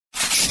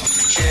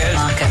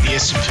market, the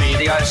S&P,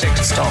 the ASX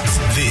stocks.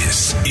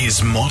 This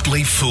is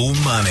Motley Fool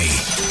Money.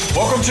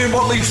 Welcome to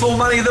Motley Fool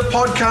Money, the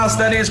podcast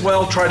that is,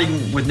 well,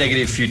 trading with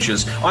negative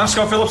futures. I'm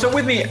Scott Phillips, and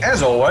with me,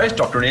 as always,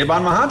 Dr.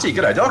 Anirban Mahanti.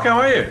 G'day, Doc. How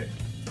are you?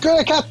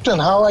 Good, Captain.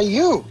 How are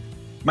you?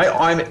 Mate,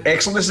 I'm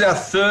excellent. This is our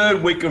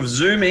third week of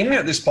Zooming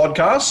this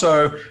podcast.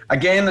 So,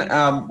 again,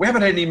 we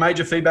haven't had any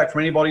major feedback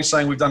from anybody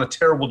saying we've done a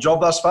terrible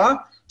job thus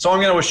far. So I'm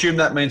going to assume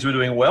that means we're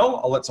doing well.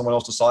 I'll let someone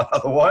else decide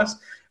otherwise.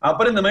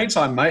 But in the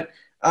meantime, mate,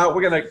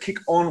 we're going to kick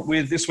on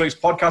with this week's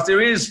podcast.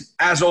 There is,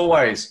 as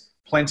always,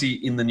 plenty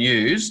in the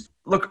news.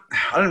 Look,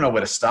 I don't know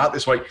where to start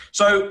this week.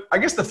 So I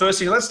guess the first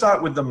thing, let's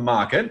start with the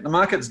market. The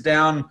market's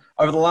down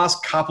over the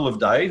last couple of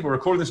days. We're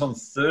recording this on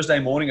Thursday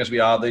morning as we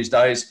are these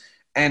days.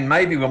 And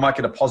maybe we might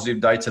get a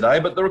positive day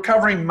today, but the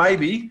recovery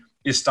maybe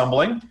is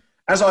stumbling.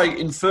 As I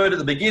inferred at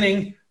the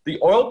beginning, the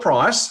oil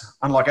price,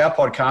 unlike our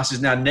podcast,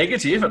 is now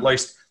negative, at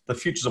least the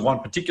futures of one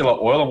particular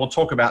oil, and we'll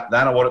talk about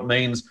that and what it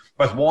means,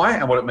 both why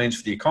and what it means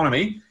for the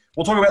economy.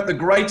 We'll talk about the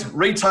great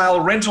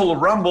retail rental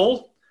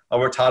rumble. I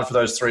worked hard for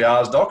those 3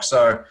 R's, Doc,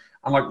 so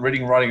unlike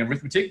reading, writing, and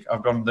arithmetic,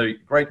 I've gone the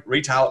great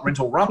retail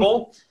rental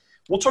rumble.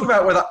 We'll talk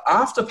about whether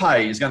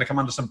Afterpay is going to come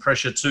under some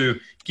pressure to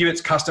give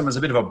its customers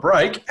a bit of a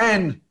break.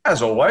 And,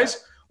 as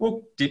always,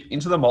 we'll dip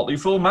into the Motley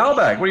Fool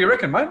mailbag. What do you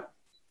reckon, mate?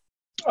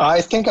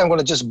 I think I'm going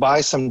to just buy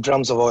some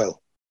drums of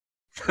oil.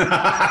 Let's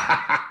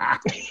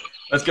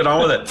get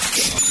on with it.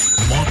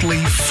 Motley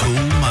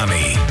Fool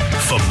Money.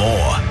 For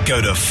more,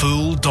 go to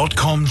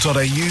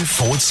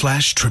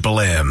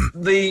fool.com.au/MMM.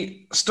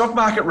 The stock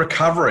market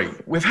recovery.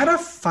 We've had a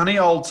funny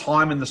old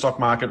time in the stock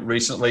market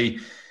recently.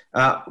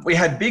 We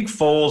had big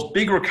falls,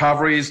 big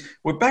recoveries.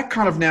 We're back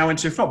kind of now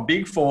into, if not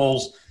big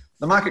falls,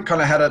 the market kind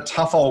of had a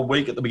tough old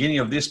week at the beginning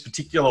of this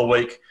particular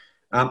week.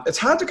 It's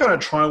hard to kind of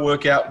try and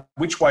work out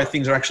which way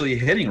things are actually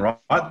heading, right?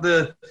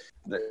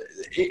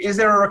 Is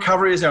there a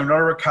recovery? Is there not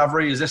a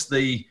recovery? Is this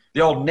the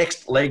old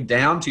next leg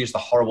down, to use the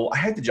horrible, I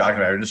hate the jargon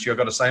of our industry, I've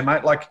got to say,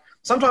 mate. Like,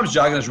 sometimes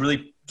jargon is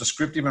really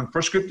descriptive and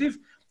prescriptive.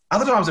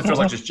 Other times it feels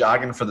like just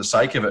jargon for the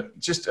sake of it.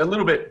 It's just a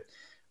little bit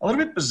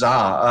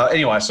bizarre.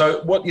 Anyway,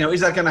 so what,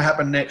 is that going to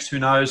happen next? Who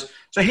knows?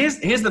 So here's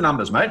the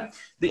numbers, mate.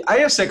 The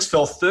ASX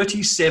fell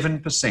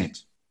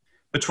 37%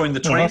 between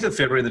the 20th of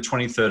February and the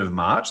 23rd of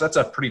March. That's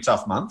a pretty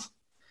tough month.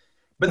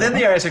 But then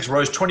the ASX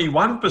rose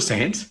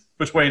 21%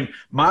 between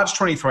March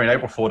 23 and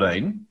April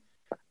 14.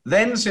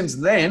 Then since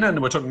then,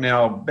 and we're talking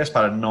now best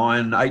part of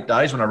 8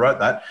 days when I wrote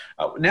that,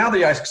 now the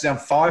ASX is down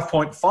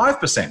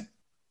 5.5%.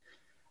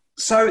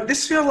 So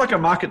this feels like a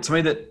market to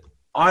me that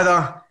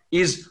either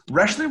is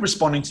rationally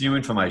responding to new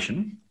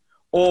information,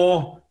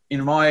 or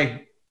in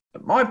my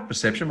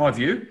perception, my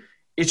view,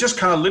 it's just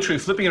kind of literally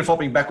flipping and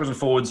flopping backwards and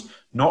forwards,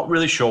 not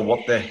really sure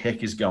what the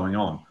heck is going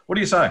on. What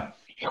do you say?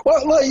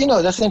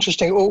 Well, that's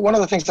interesting. One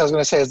of the things I was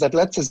going to say is that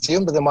let's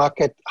assume that the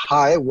market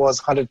high was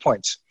 100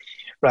 points,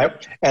 right?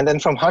 Yep. And then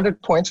from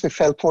 100 points, we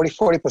fell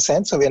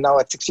 40%, so we're now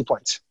at 60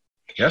 points.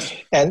 Yes.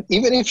 And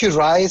even if you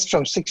rise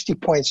from 60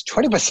 points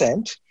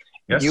 20%,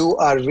 yes, you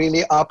are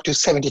really up to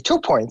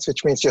 72 points,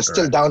 which means you're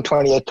still down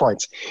 28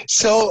 points.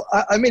 So,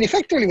 I mean,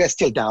 effectively, we're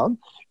still down.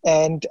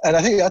 And I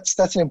think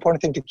that's an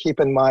important thing to keep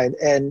in mind.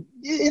 And,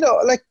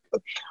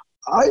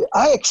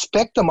 I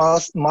expect the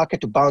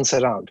market to bounce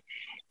around.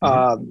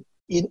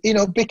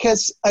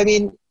 Because, I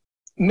mean,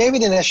 maybe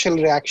the initial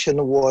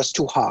reaction was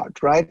too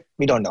hard, right?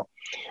 We don't know.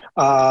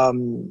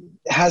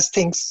 Has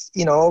things,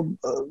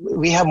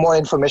 we have more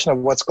information of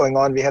what's going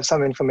on. We have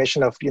some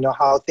information of,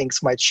 how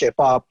things might shape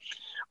up.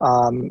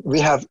 We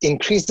have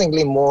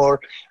increasingly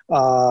more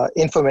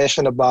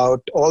information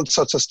about all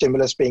sorts of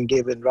stimulus being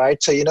given,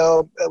 right? So,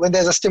 when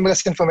there's a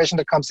stimulus information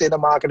that comes in, the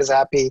market is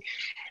happy.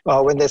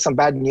 When there's some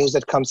bad news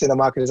that comes in, the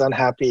market is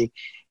unhappy.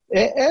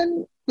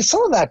 And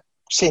some of that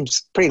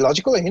seems pretty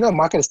logical. And, the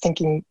market is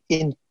thinking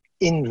in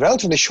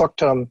relatively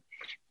short-term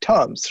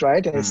terms,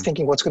 right? And it's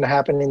thinking what's going to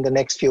happen in the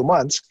next few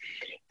months.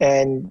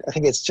 And I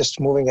think it's just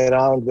moving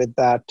around with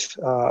that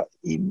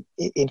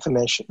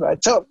information,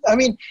 right? So, I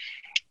mean,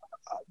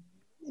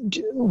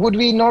 would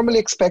we normally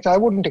expect, I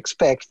wouldn't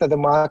expect that the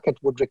market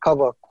would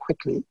recover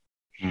quickly,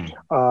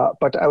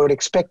 but I would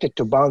expect it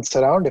to bounce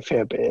around a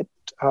fair bit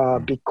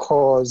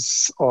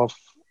because of,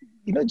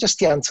 just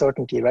the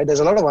uncertainty, right?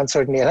 There's a lot of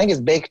uncertainty. I think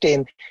it's baked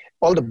in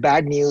all the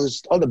bad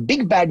news, all the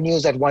big bad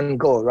news at one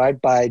go, right?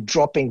 By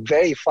dropping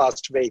very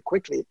fast, very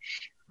quickly.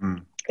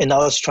 And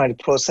now it's trying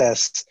to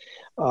process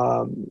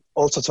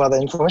all sorts of other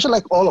information,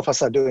 like all of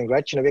us are doing,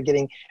 right?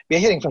 We're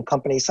hearing from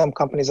companies. Some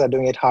companies are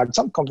doing it hard.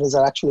 Some companies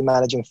are actually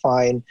managing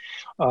fine.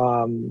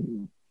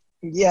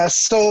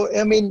 So,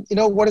 I mean,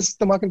 what is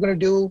the market going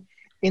to do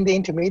in the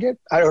intermediate?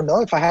 I don't know.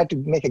 If I had to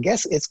make a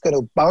guess, it's going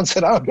to bounce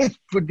around. It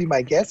would be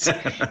my guess.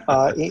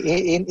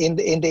 In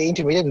the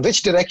intermediate, in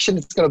which direction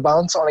it's going to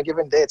bounce on a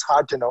given day, it's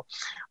hard to know.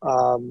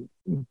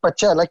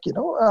 But yeah,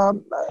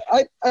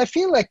 I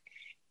feel like,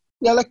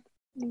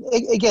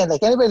 again,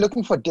 like anybody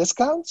looking for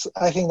discounts,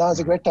 I think now is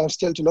a great time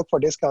still to look for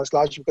discounts,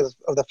 largely because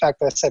of the fact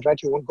that I said,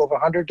 right, you won't go from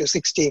 100 to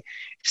 60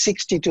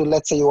 to,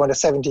 let's say you want a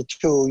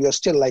 72, you're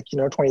still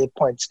 28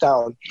 points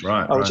down,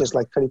 which is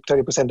like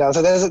 30% down.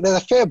 So there's a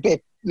fair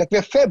bit we're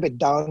a fair bit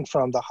down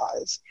from the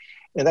highs.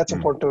 And that's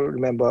important to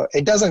remember.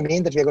 It doesn't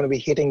mean that we're going to be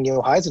hitting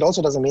new highs. It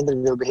also doesn't mean that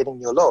we'll be hitting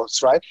new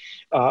lows, right?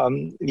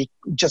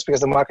 Just because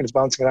the market is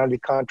bouncing around, we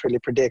can't really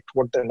predict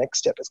what the next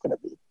step is going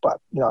to be. But,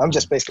 I'm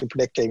just basically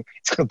predicting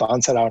it's going to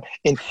bounce around.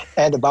 And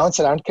the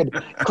bounce around could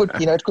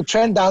it could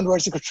trend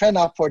downwards, it could trend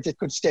upwards, it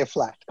could stay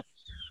flat.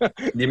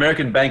 The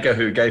American banker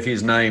who gave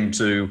his name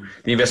to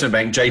the investment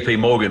bank JP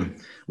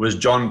Morgan was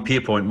John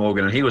Pierpont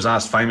Morgan, and he was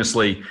asked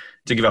famously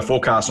to give a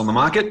forecast on the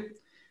market.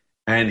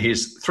 And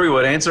his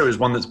 3-word answer is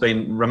one that's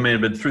been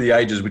remembered through the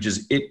ages, which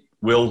is it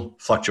will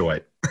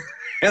fluctuate.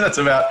 And that's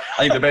about,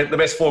 I think, the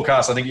best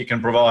forecast I think you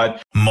can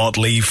provide.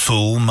 Motley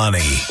Fool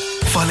Money.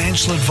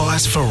 Financial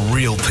advice for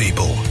real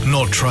people,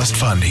 not trust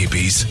fund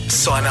hippies.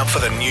 Sign up for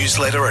the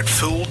newsletter at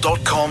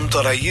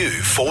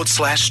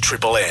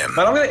fool.com.au/MMM.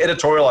 But I'm going to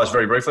editorialise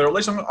very briefly, or at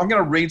least I'm going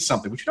to read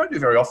something, which we don't do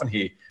very often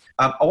here.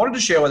 I wanted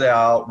to share with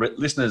our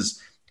listeners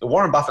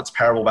Warren Buffett's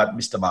parable about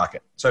Mr.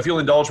 Market. So if you'll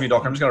indulge me,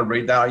 Doc, I'm just going to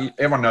read that.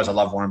 Everyone knows I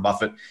love Warren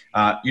Buffett.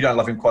 You don't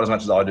love him quite as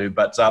much as I do,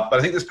 but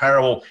I think this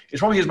parable is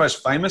probably his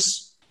most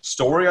famous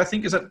story, I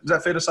think. Is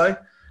that fair to say?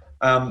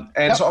 So I'm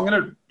just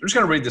going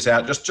to read this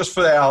out just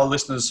for our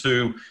listeners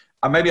who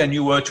maybe are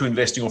newer to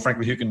investing or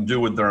frankly who can do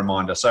with the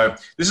reminder. So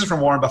this is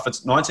from Warren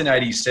Buffett's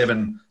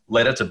 1987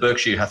 letter to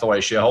Berkshire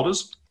Hathaway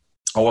shareholders.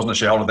 I wasn't a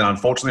shareholder then,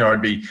 unfortunately, or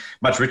I'd be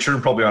much richer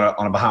and probably on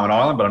a Bahamian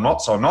island, but I'm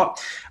not, so I'm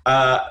not.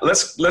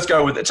 Let's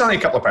go with, it's only a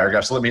couple of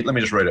paragraphs, so let me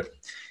just read it.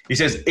 He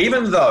says,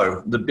 even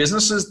though the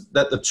businesses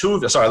that the two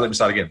of you, sorry, let me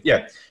start again.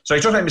 Yeah. So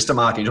he's talking about Mr.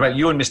 Market, he's talking about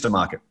you and Mr.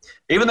 Market.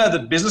 Even though the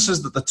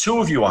businesses that the two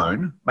of you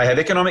own may have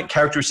economic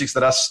characteristics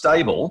that are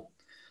stable,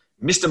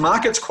 Mr.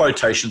 Market's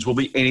quotations will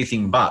be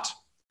anything but.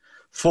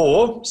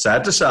 For,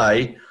 sad to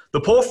say,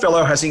 the poor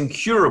fellow has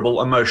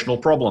incurable emotional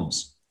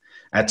problems.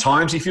 At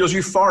times, he feels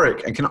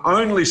euphoric and can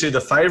only see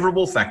the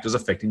favourable factors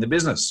affecting the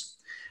business.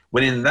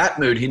 When in that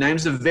mood, he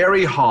names a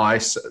very high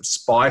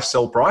SPY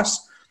sell price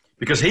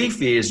because he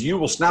fears you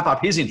will snap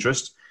up his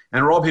interest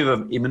and rob him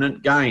of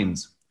imminent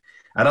gains.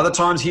 At other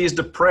times, he is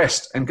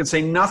depressed and can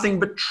see nothing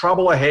but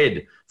trouble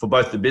ahead for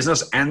both the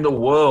business and the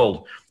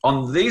world.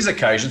 On these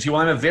occasions, he will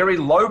name a very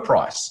low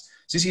price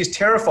since he is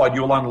terrified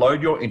you will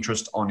unload your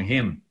interest on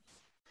him.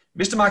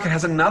 Mr. Market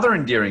has another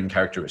endearing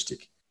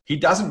characteristic. He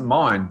doesn't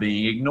mind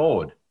being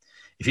ignored.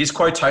 If his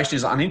quotation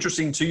is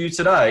uninteresting to you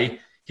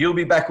today, he'll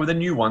be back with a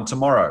new one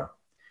tomorrow.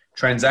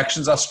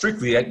 Transactions are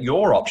strictly at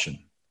your option.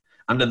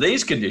 Under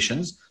these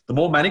conditions, the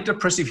more manic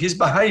depressive his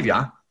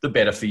behaviour, the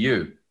better for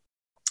you.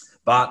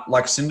 But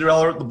like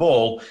Cinderella at the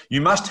ball,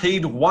 you must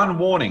heed one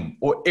warning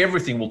or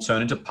everything will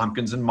turn into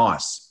pumpkins and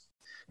mice.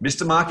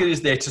 Mr. Market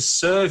is there to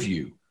serve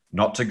you,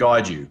 not to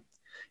guide you.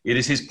 It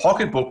is his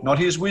pocketbook, not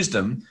his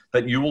wisdom,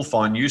 that you will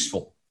find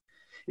useful.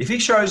 If he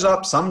shows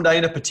up someday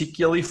in a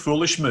particularly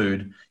foolish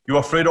mood, you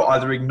are free to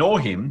either ignore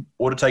him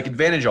or to take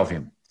advantage of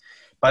him.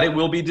 But it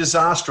will be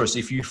disastrous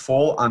if you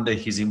fall under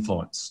his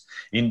influence.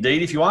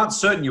 Indeed, if you aren't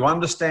certain you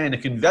understand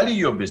and can value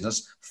your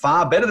business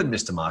far better than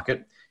Mr.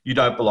 Market, you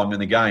don't belong in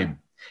the game.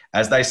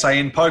 As they say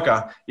in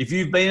poker, if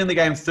you've been in the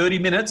game 30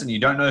 minutes and you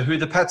don't know who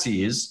the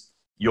patsy is,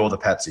 you're the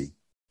patsy.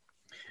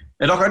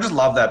 And Doc, I just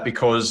love that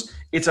because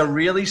it's a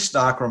really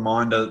stark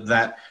reminder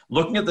that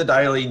looking at the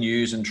daily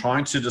news and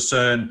trying to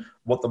discern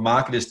what the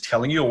market is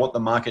telling you or what the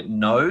market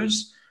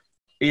knows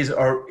is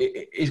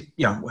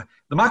the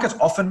market's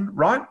often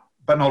right,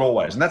 but not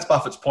always. And that's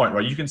Buffett's point,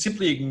 right? You can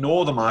simply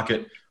ignore the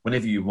market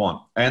whenever you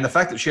want. And the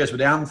fact that shares were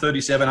down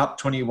 37, up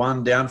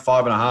 21, down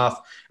 5.5,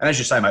 and as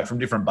you say, mate, from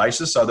different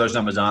bases, so those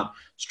numbers aren't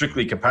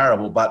strictly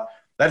comparable, but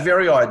that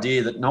very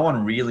idea that no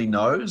one really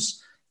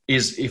knows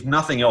is, if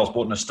nothing else,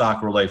 brought in a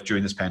stark relief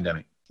during this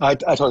pandemic. I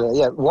totally,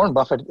 yeah. Warren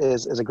Buffett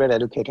is a great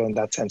educator in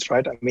that sense,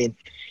 right? I mean,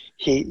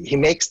 he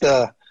makes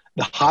the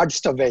hard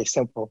stuff very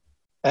simple.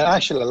 And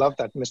actually, I love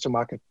that Mr.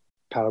 Market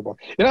parable.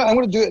 I'm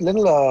going to do a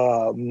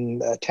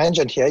little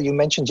tangent here. You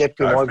mentioned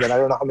JP Morgan. I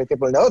don't know how many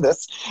people know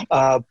this,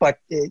 but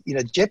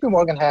JP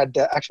Morgan had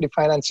actually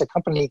financed a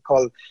company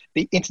called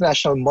the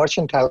International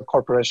Mercantile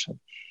Corporation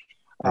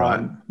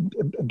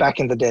back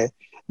in the day.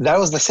 That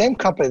was the same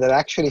company that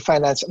actually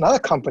financed another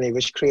company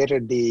which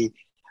created the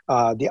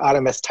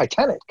RMS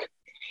Titanic.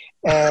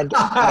 And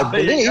I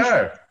believe,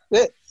 I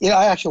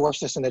actually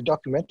watched this in a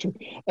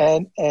documentary,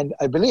 and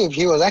I believe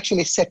he was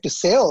actually set to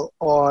sail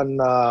on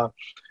the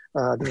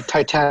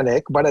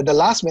Titanic, but at the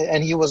last minute,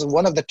 and he was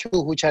one of the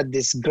two which had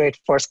this great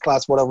first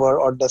class, whatever,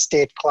 or the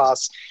state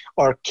class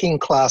or king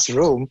class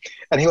room,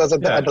 and he was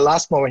at the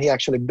last moment he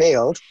actually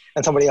bailed,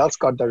 and somebody else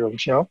got the room.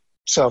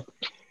 So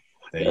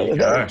there you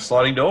go,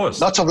 sliding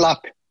doors. Lots of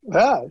luck.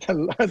 Yeah,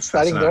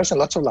 sliding doors and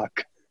lots of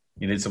luck.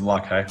 You need some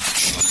luck, hey?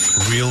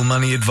 Real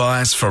money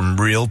advice from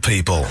real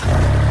people.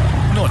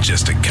 Not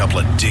just a couple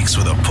of dicks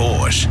with a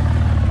Porsche.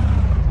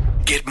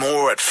 Get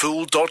more at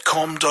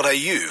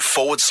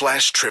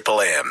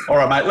fool.com.au/MMM. All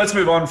right, mate, let's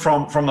move on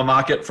from the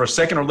market for a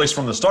second, or at least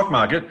from the stock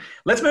market.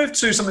 Let's move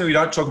to something we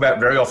don't talk about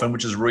very often,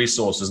 which is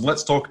resources. And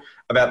let's talk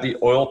about the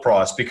oil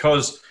price,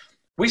 because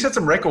we set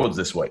some records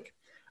this week.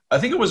 I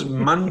think it was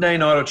Monday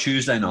night or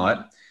Tuesday night.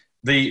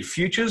 the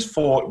futures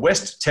for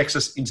West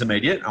Texas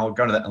Intermediate, I'll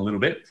go into that in a little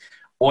bit,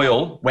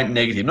 oil went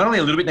negative. Not only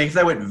a little bit negative,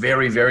 they went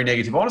very, very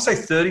negative. I want to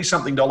say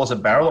 $30-something a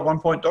barrel at one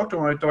point, Doc. Do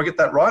I get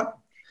that right?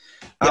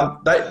 Yeah.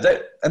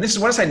 And this is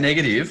when I say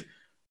negative,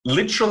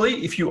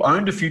 literally, if you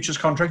owned a futures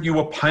contract, you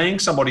were paying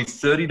somebody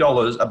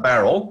 $30 a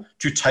barrel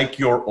to take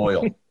your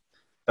oil.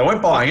 They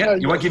weren't buying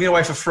it. You weren't giving it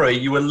away for free.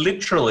 You were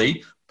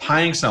literally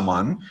paying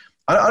someone.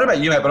 I don't know about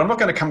you, mate, but I'm not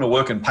going to come to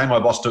work and pay my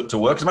boss to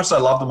work. As much as I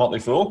love the Motley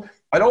Fool,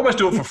 I'd almost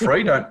do it for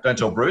free. Don't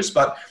tell Bruce.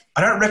 But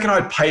I don't reckon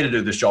I'd pay to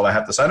do this job, I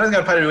have to say. I don't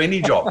think I'd pay to do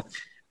any job.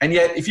 And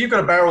yet, if you've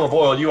got a barrel of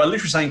oil, you are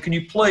literally saying, can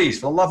you please,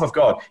 for the love of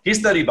God, here's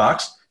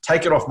 $30,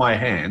 take it off my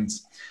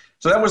hands.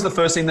 So that was the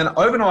first thing. Then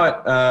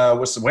overnight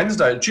was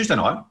Tuesday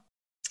night,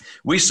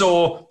 we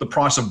saw the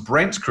price of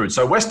Brent crude.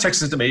 So West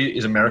Texas Intermediate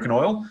is American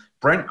oil.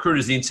 Brent crude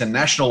is the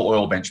international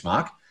oil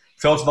benchmark.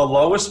 Fell to the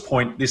lowest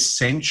point this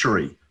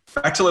century,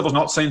 back to levels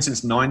not seen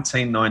since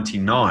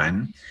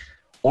 1999.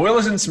 Oil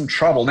is in some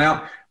trouble.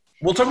 Now,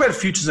 we'll talk about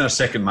futures in a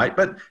second, mate,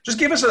 but just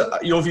give us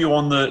your view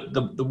on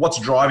the what's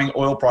driving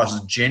oil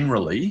prices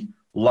generally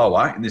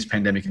lower in this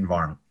pandemic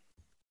environment.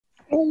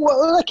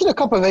 Well, a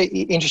couple of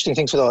interesting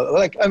things with oil.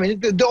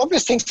 The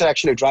obvious things that are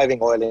actually driving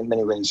oil in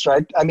many ways,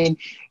 right?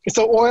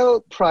 So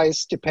oil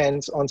price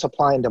depends on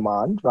supply and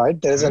demand, right?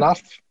 There's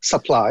enough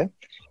supply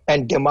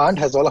and demand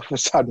has all of a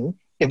sudden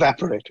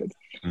evaporated,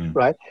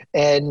 right?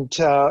 And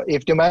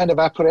if demand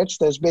evaporates,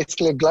 there's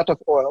basically a glut of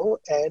oil,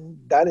 and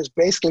that is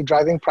basically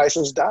driving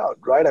prices down,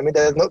 right?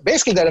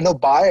 There are no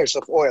buyers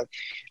of oil.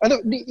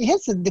 And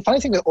here's the funny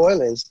thing with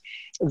oil is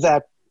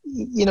that,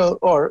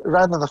 or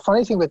rather the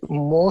funny thing with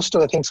most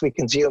of the things we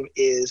consume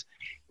is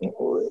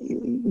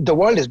the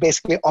world is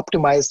basically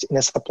optimized in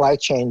a supply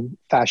chain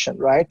fashion,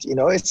 right?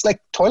 It's like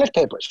toilet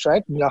papers,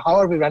 right? How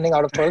are we running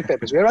out of toilet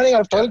papers? We're running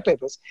out of toilet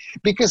papers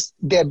because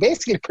they're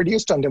basically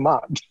produced on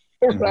demand.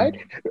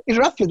 Right?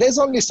 Roughly, there's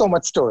only so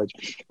much storage.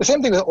 The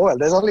same thing with oil.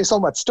 There's only so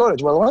much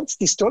storage. Well, once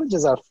these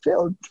storages are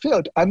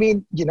filled,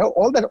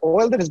 all that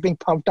oil that is being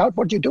pumped out,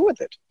 what do you do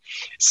with it?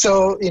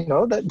 So,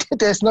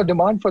 there's no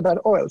demand for that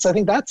oil. So I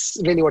think that's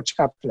really what's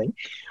happening.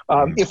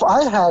 If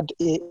I had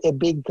a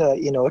big,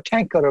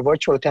 tanker, a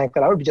virtual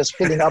tanker, I would be just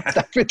filling up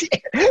that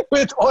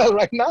with oil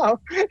right now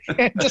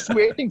and just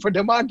waiting for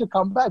demand to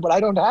come back. But I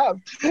don't have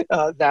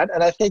that.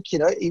 And I think,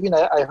 even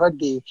I heard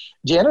the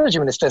energy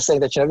minister saying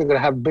that, we're going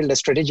to build a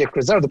strategic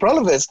reserve. The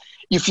problem is,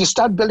 if you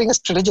start building a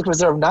strategic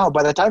reserve now,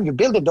 by the time you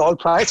build it, the oil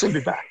price will be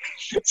back.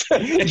 So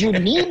you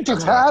need to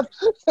have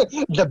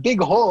the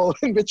big hole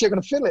in which you're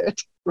going to fill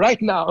it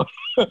right now.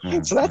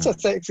 So that's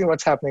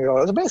what's happening.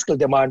 So basically,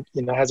 demand,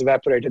 has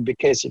evaporated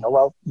because,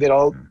 we're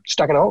all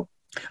stuck at home.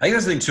 I think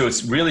that's the thing too.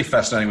 It's really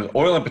fascinating with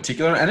oil in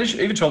particular, and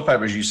even toilet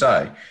paper, as you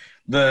say.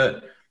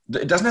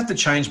 It doesn't have to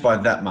change by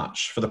that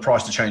much for the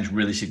price to change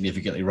really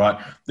significantly, right?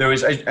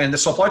 And the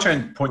supply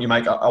chain point you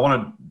make, I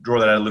want to draw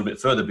that out a little bit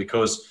further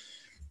because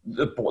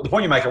the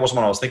point you make, it wasn't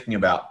what I was thinking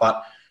about.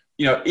 But,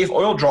 if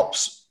oil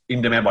drops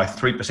in demand by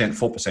 3%,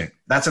 4%,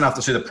 that's enough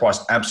to see the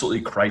price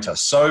absolutely crater.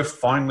 So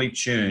finely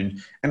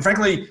tuned. And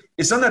frankly,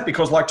 it's done that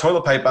because like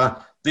toilet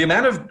paper, the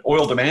amount of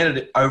oil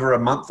demanded over a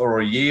month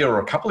or a year or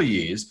a couple of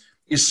years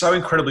is so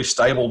incredibly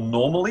stable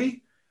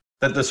normally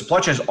that the supply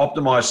chain is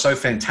optimized so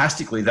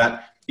fantastically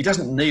that it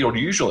doesn't need, or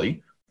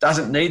usually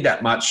doesn't need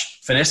that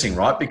much finessing,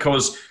 right?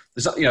 Because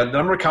the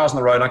number of cars on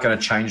the road aren't going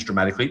to change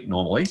dramatically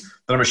normally.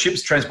 The number of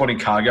ships transporting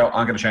cargo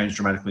aren't going to change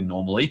dramatically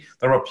normally.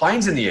 The number of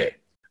planes in the air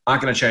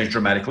aren't going to change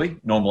dramatically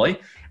normally.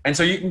 And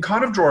so you can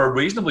kind of draw a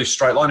reasonably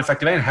straight line. In fact,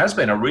 demand has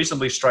been a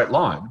reasonably straight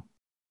line.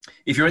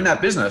 If you're in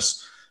that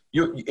business,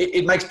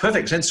 it makes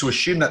perfect sense to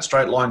assume that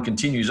straight line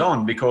continues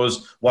on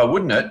because why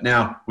wouldn't it?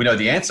 Now, we know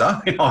the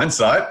answer in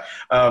hindsight,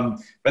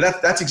 but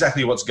that's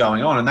exactly what's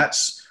going on. And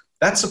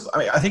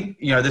I think,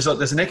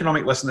 there's an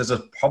economic lesson, there's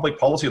a public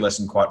policy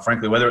lesson, quite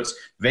frankly, whether it's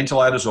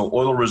ventilators or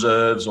oil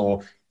reserves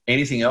or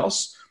anything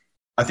else.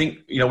 I think,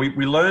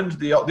 we learned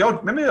the old,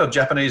 remember the old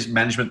Japanese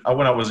management,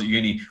 when I was at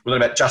uni, we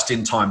learned about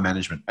just-in-time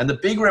management. And the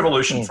big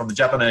revolution from the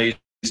Japanese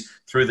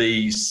through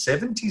the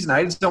 70s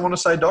and 80s, I want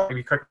to say, Doc, if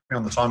you correct me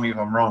on the timing if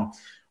I'm wrong,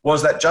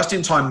 was that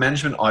just-in-time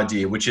management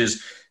idea, which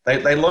is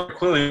they look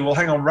clearly, well,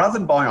 hang on, rather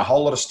than buying a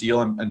whole lot of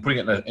steel and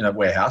putting it in a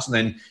warehouse and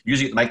then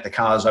using it to make the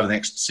cars over the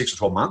next 6 or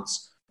 12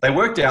 months, they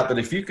worked out that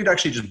if you could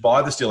actually just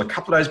buy the steel a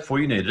couple of days before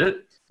you needed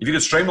it, if you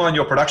could streamline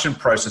your production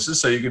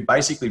processes so you could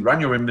basically run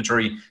your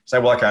inventory, say,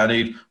 well, okay, I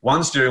need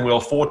 1 steering wheel,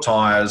 4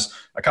 tyres,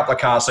 a couple of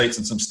car seats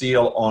and some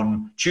steel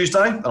on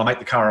Tuesday, and I'll make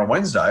the car on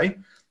Wednesday.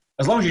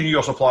 As long as you knew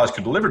your suppliers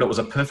could deliver it, it was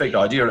a perfect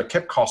idea. It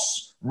kept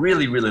costs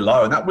really, really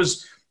low. And that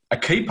was a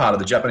key part of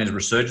the Japanese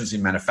resurgence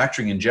in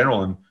manufacturing in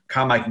general and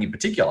car making in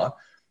particular,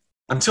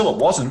 until it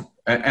wasn't.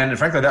 And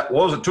frankly,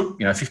 it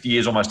took 50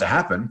 years almost to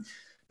happen.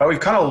 But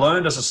we've kind of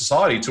learned as a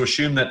society to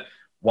assume that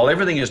while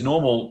everything is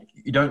normal,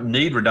 you don't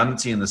need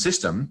redundancy in the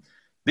system.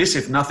 This,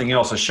 if nothing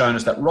else, has shown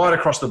us that right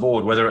across the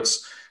board, whether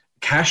it's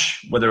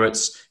cash, whether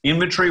it's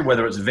inventory,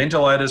 whether it's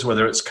ventilators,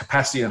 whether it's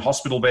capacity in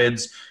hospital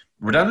beds,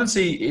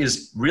 redundancy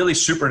is really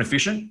super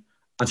inefficient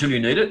until you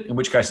need it, in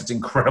which case it's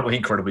incredibly,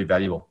 incredibly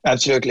valuable.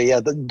 Absolutely. Yeah.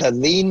 The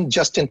lean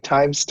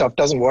just-in-time stuff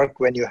doesn't work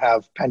when you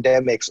have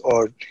pandemics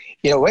or,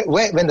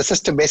 when the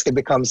system basically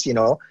becomes,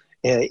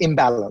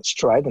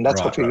 imbalanced, right? And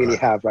that's what we really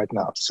have right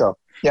now. So,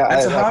 yeah.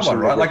 It's a hard one,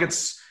 right? Like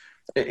it's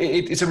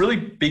a really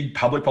big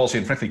public policy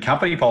and frankly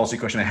company policy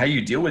question of how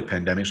you deal with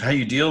pandemics, how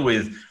you deal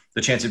with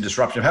the chance of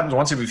disruption. It happens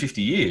once every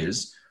 50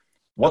 years.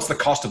 What's the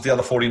cost of the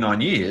other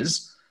 49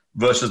 years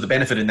versus the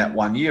benefit in that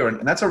 1 year?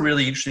 And that's a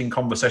really interesting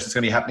conversation that's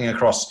going to be happening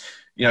across,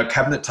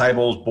 cabinet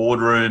tables,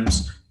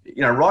 boardrooms,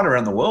 right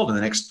around the world in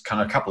the next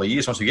kind of couple of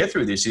years. Once we get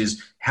through this,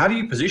 is how do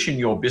you position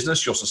your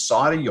business, your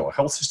society, your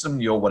health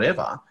system, your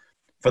whatever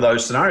for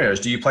those scenarios?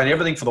 Do you plan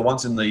everything for the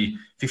once in the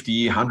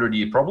 50-year,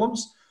 100-year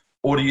problems?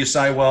 Or do you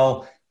say,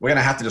 well, we're going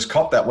to have to just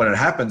cop that when it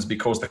happens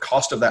because the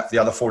cost of that for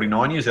the other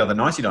 49 years, the other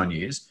 99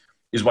 years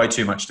is way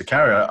too much to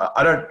carry?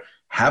 I don't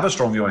have a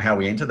strong view on how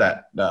we exit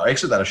that, I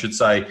should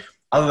say,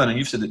 other than, and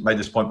you've made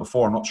this point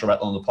before, I'm not sure about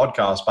that on the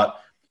podcast, but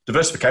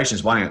diversification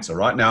is one answer,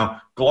 right?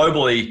 Now,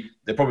 globally,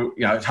 they're probably,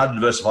 it's hard to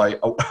diversify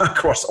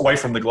away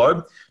from the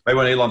globe. Maybe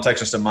when Elon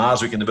takes us to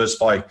Mars, we can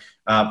diversify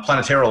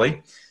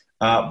planetarily.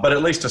 But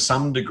at least to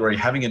some degree,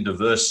 having a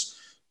diverse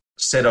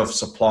set of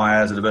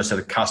suppliers, a diverse set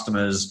of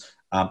customers,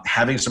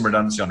 having some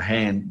redundancy on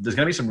hand, there's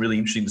going to be some really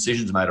interesting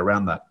decisions made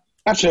around that.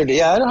 Absolutely.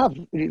 Yeah, I don't have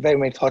very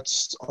many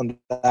thoughts on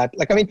that.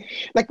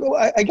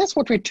 I guess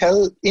what we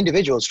tell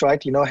individuals,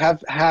 right,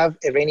 have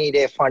a rainy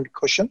day fund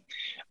cushion.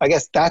 I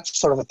guess that's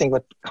sort of a thing,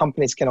 but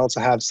companies can also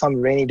have some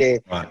rainy day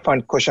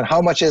fund cushion. How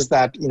much is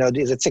that?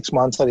 Is it 6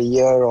 months or a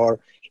year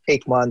or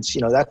 8 months?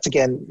 That's,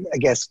 again, I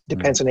guess,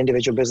 depends on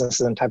individual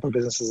businesses and type of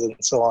businesses and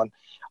so on.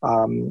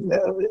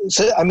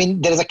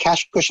 There is a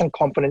cash cushion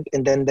component,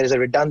 and then there's a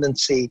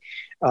redundancy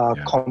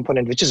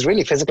component, which is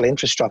really physical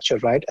infrastructure,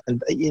 right?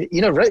 And,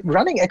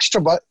 running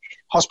extra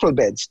hospital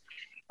beds,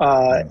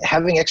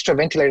 having extra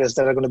ventilators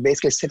that are going to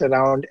basically sit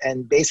around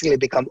and basically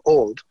become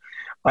old.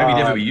 Maybe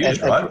never be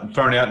used, right?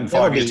 Thrown out in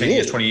 5 years, 10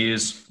 years, 20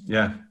 years.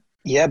 Yeah.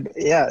 Yeah.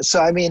 So,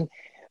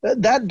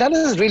 that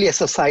is really a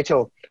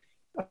societal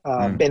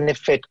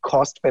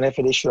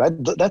cost-benefit issue, right?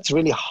 That's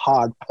really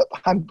hard.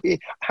 I'm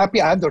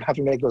happy I don't have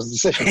to make those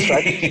decisions,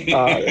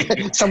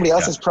 right? Somebody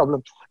else's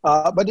problem.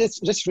 But it's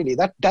just really,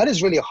 that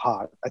is really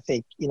hard, I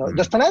think.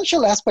 The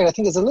financial aspect, I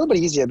think, is a little bit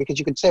easier because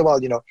you could say, well,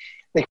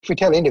 if we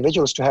tell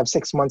individuals to have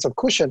 6 months of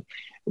cushion,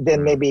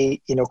 then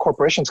maybe,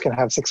 corporations can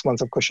have 6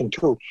 months of cushion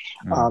too,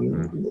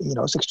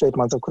 6 to 8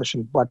 months of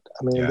cushion. But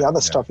the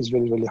other stuff is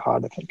really, really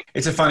hard, I think.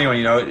 It's a funny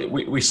one,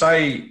 we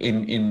say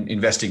in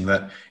investing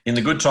that in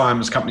the good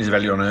times, companies are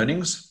valued on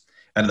earnings,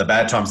 and in the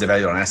bad times, they're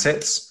valued on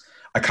assets.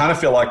 I kind of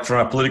feel like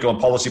from a political and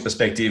policy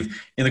perspective,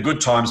 in the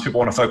good times, people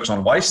want to focus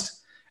on waste.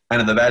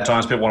 And in the bad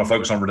times, people want to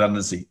focus on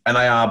redundancy. And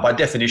they are, by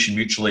definition,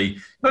 mutually,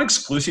 not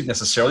exclusive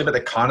necessarily, but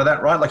they're kind of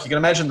that, right? Like you can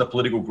imagine the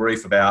political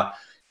grief about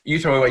you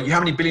throw away, how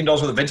many $1 billion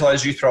worth of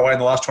ventilators you throw away in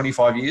the last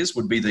 25 years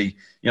would be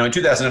in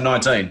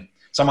 2019,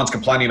 someone's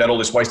complaining about all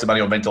this wasted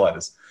money on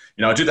ventilators.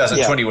 In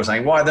 2020, we're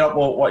saying, why are there not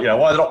more, why are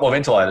there not more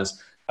ventilators?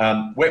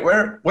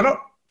 We're not,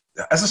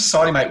 as a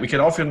society, mate, we can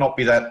often not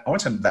be that, I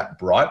won't say that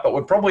bright, but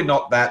we're probably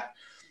not that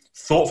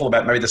thoughtful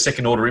about maybe the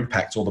second order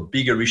impacts or the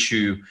bigger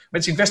issue.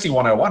 It's investing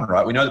 101,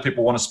 right? We know that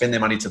people want to spend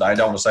their money today,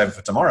 don't want to save it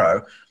for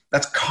tomorrow.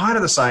 That's kind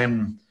of the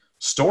same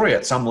story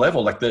at some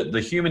level, like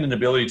the human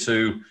inability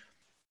to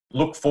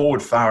look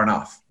forward far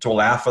enough to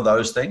allow for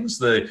those things,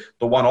 the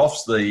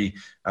one-offs, the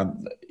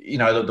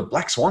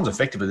black swans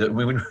effectively.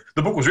 When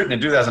the book was written in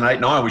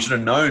 2008-9, we should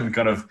have known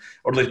kind of,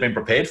 or at least been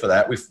prepared for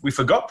that. We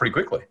forgot pretty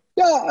quickly.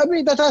 Yeah,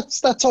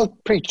 that's all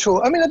pretty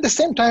true. At the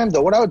same time,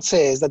 though, what I would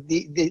say is that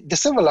the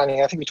silver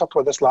lining, I think we talked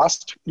about this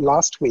last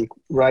week,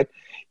 right,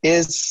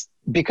 is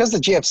because the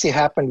GFC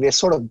happened, we're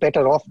sort of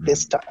better off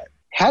this time.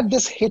 Had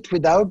this hit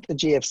without the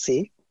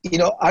GFC,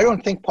 I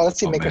don't think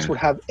policymakers would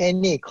have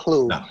any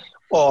clue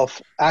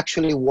of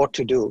actually what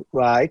to do,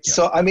 right? Yeah.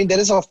 So, there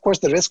is, of course,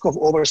 the risk of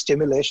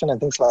overstimulation and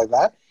things like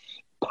that.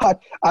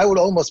 But I would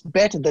almost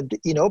bet that,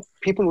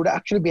 people would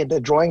actually be at the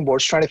drawing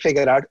boards trying to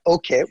figure out,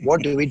 okay,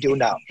 what do we do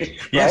now?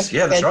 Yes, right?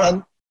 Yeah, that's right.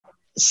 And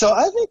so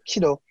I think,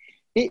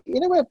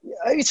 in a way,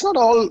 it's not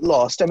all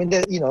lost.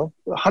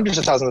 Hundreds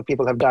of thousands of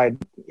people have died,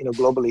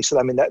 globally. So,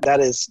 that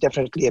is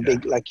definitely a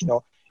big,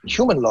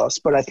 human loss.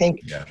 But I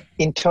think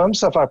in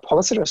terms of our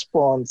policy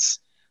response,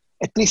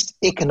 at least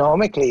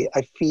economically,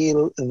 I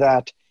feel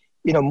that,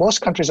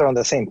 most countries are on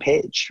the same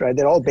page, right?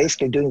 They're all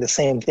basically doing the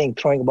same thing,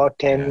 throwing about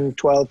 10,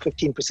 12,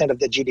 15% of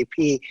their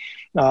GDP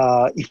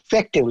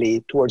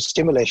effectively towards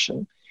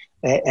stimulation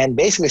and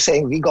basically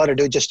saying we got to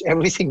do just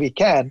everything we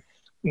can.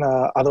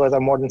 Otherwise, our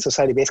modern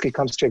society basically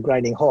comes to a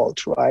grinding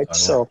halt, right? I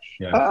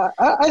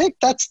think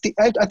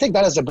I think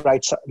that is the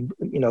bright side,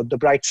 the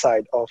bright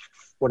side of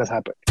what has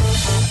happened.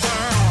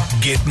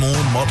 Get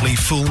more Motley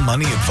Fool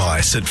money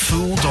advice at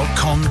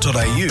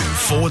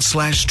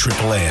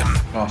fool.com.au/triple M.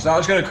 Oh, so I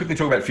was going to quickly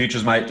talk about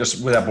futures, mate,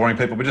 just without boring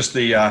people, but just to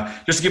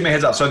give me a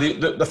heads up. So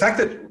the fact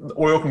that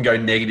oil can go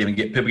negative and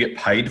people get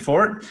paid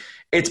for it,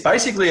 it's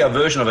basically a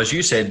version of, as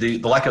you said, the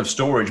lack of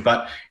storage.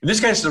 But in this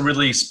case, it's a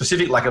really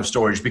specific lack of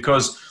storage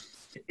because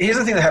Here's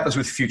the thing that happens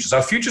with futures. So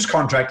a futures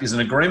contract is an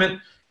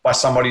agreement by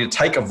somebody to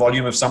take a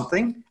volume of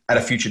something at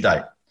a future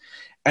date.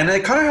 And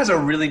it kind of has a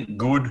really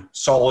good,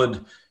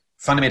 solid,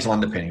 fundamental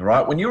underpinning,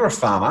 right? When you're a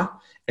farmer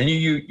and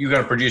you're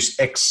going to produce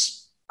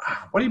X,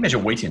 what do you measure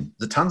wheat in?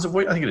 Is it tons of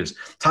wheat? I think it is.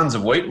 Tons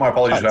of wheat. My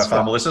apologies to our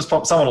farmer listeners.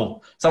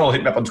 Someone will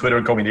hit me up on Twitter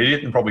and call me an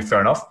idiot, and probably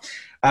fair enough.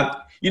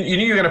 You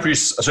knew you're going to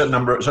produce a certain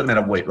amount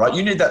of wheat, right?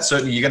 You need that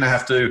certainty. You're going to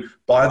have to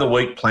buy the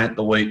wheat, plant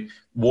the wheat,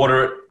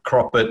 water it,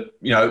 crop it,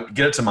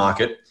 get it to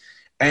market.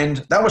 And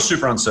that was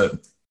super uncertain.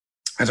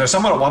 And so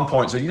someone at one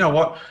point said, you know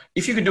what,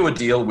 if you could do a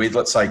deal with,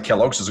 let's say,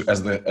 Kellogg's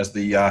as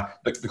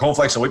the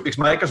cornflakes and wheat bix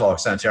makers, or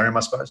Sanitarium, I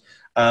suppose.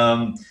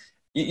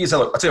 You say,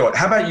 look, I'll tell you what,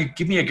 how about you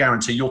give me a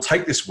guarantee you'll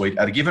take this wheat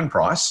at a given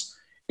price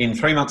in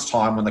 3 months'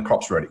 time when the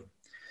crop's ready.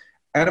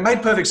 And it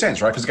made perfect sense,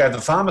 right? Because it gave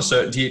the farmer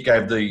certainty, it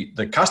gave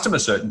the customer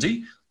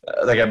certainty.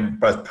 They gave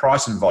both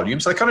price and volume.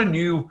 So they kind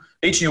of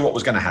each knew what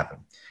was going to happen.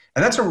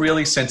 And that's a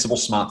really sensible,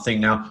 smart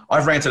thing. Now,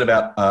 I've ranted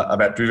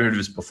about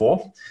derivatives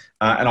before.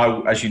 And I,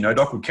 as you know,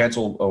 Doc, would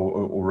cancel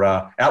or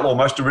outlaw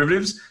most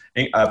derivatives,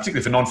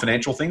 particularly for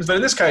non-financial things. But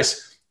in this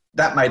case,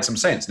 that made some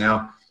sense.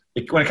 Now,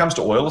 when it comes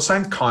to oil, the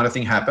same kind of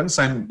thing happens,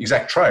 same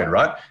exact trade,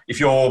 right? If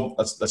you're,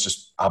 let's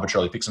just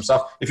arbitrarily pick some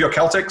stuff. If you're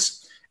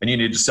Caltex and you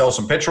need to sell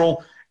some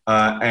petrol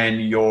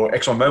and you're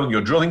ExxonMobil,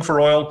 you're drilling for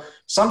oil,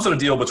 some sort of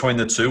deal between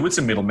the two with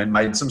some middlemen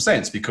made some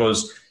sense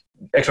because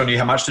Exxon knew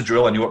how much to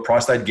drill and knew what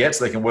price they'd get,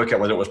 so they can work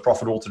out whether it was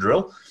profitable to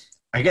drill.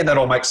 Again, that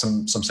all makes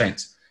some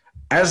sense.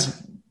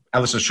 As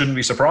our listeners shouldn't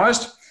be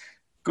surprised,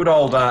 good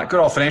old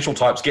financial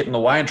types get in the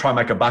way and try and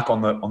make a buck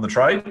on the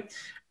trade.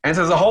 And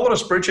so there's a whole lot of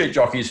spreadsheet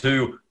jockeys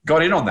who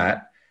got in on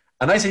that,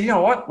 and they said, you know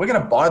what, we're going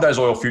to buy those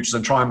oil futures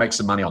and try and make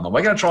some money on them.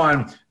 We're going to try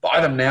and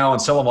buy them now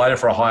and sell them later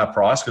for a higher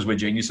price because we're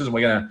geniuses, and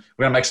we're going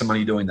to make some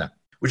money doing that.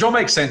 Which all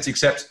makes sense,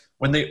 except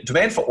when the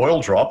demand for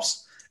oil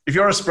drops, if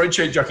you're a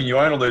spreadsheet jockey and you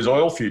own all those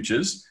oil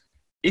futures,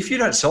 if you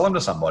don't sell them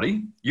to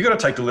somebody, you've got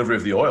to take delivery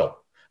of the oil.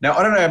 Now,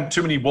 I don't know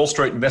too many Wall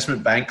Street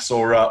investment banks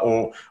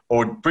or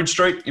Bridge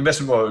Street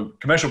investment or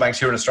commercial banks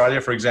here in Australia,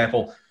 for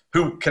example,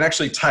 who can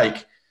actually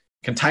take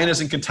containers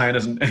and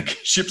containers and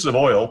ships of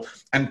oil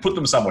and put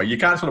them somewhere. You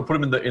can't sort of put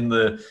them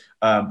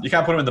you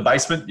can't put them in the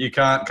basement. You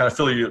can't kind of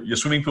fill your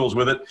swimming pools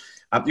with it.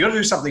 You got to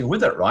do something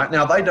with it, right?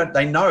 Now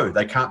they know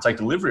they can't take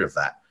delivery of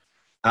that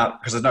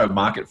because there's no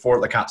market for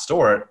it. They can't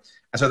store it,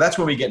 and so that's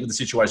when we get into the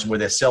situation where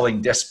they're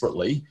selling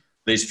desperately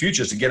these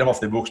futures to get them off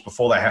their books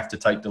before they have to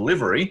take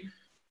delivery.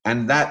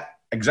 And that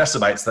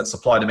exacerbates that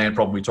supply-demand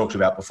problem we talked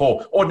about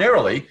before.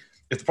 Ordinarily,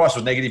 if the price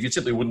was negative, you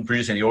simply wouldn't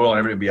produce any oil and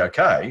everything would be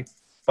okay.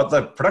 But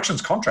the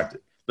production's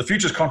contracted. The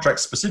futures contract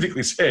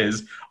specifically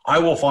says, I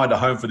will find a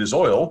home for this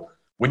oil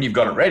when you've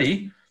got it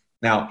ready.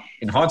 Now,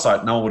 in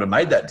hindsight, no one would have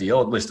made that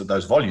deal, at least at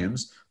those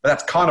volumes. But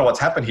that's kind of what's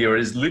happened here.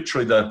 It is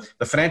literally the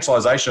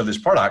financialization of this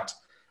product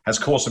has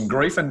caused some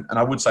grief. And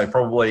I would say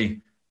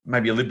probably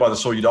maybe you live by the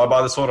sword, you die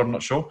by the sword, I'm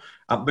not sure.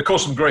 But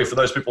caused some grief for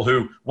those people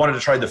who wanted to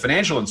trade the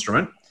financial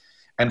instrument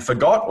and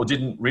forgot or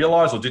didn't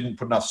realize or didn't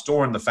put enough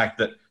store in the fact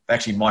that they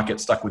actually might get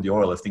stuck with the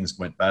oil if things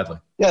went badly.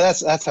 Yeah,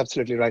 that's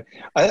absolutely right.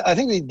 I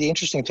think the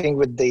interesting thing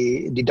with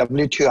the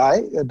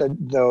WTI,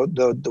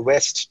 the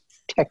West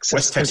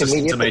Texas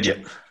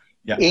Intermediate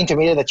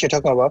that you're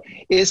talking about,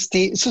 is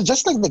so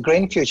just like the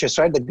grain futures,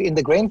 right? In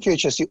the grain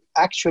futures, you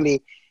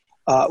actually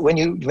when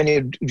you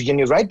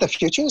write the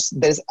futures,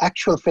 there's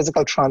actual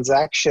physical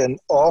transaction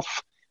of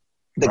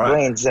the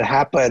grains that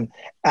happen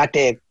at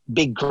a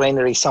big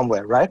granary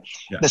somewhere, right?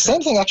 Yeah, the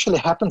same thing actually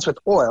happens with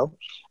oil.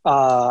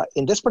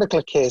 In this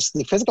particular case,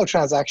 the physical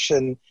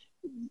transaction,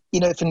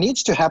 if it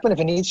needs to happen, if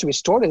it needs to be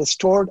stored, it is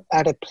stored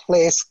at a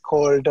place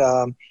called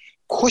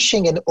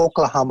Cushing in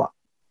Oklahoma.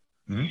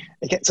 Mm-hmm.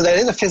 Okay, so there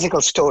is a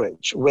physical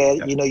storage where,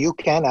 you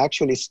can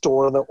actually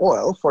store the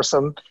oil for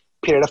some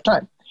period of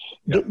time.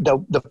 Yeah.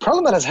 The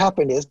problem that has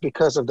happened is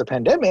because of the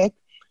pandemic,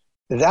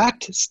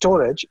 that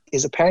storage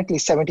is apparently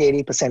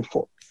 70-80%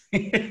 full.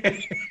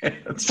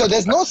 So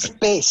there's no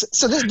space.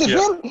 So there's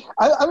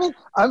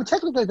I'm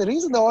technically, the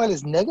reason the oil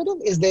is negative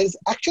is there's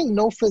actually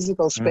no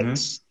physical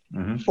space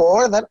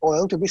for that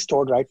oil to be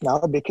stored right now,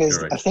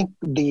 because I think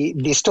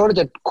the storage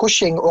at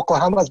Cushing,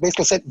 Oklahoma has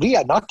basically said, we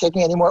are not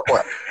taking any more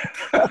oil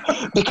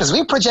because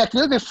we project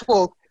we'll be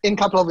full in a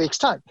couple of weeks'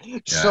 time. Yeah.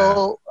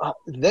 So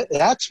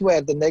that's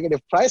where the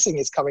negative pricing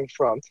is coming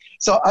from.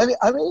 So I mean,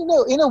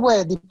 in a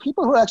way, the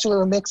people who actually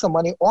will make some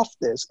money off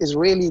this is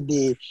really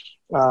the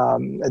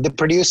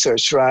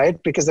producers,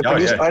 right? Because the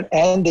producers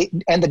and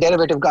the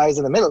derivative guys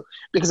in the middle,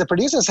 because the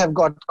producers have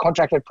got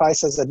contracted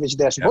prices at which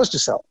they're supposed to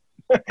sell.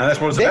 And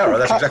that's what it's about, right?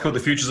 That's exactly what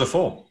the futures are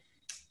for.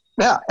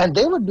 Yeah, and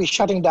they would be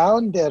shutting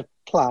down their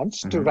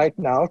plants to right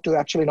now to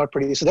actually not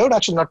produce. So they would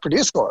actually not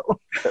produce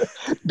oil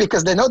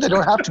because they know they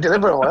don't have to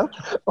deliver oil,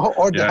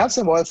 or they have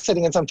some oil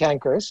sitting in some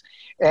tankers.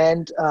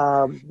 And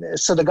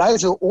so the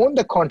guys who own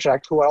the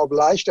contract, who are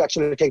obliged to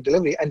actually take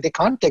delivery, and they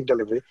can't take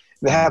delivery,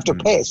 they have to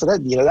pay. So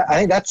that, I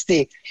think that's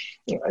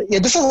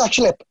this has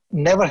actually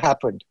never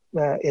happened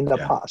in the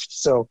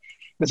past. So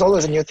there's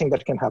always a new thing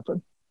that can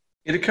happen.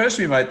 It occurs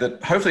to me, mate,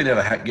 that hopefully it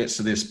never gets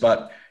to this,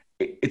 but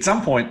at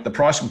some point, the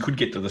pricing could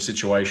get to the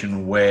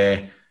situation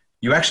where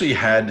you actually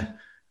had,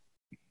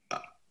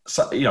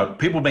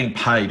 people being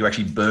paid to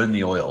actually burn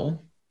the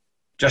oil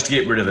just to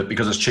get rid of it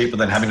because it's cheaper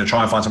than having to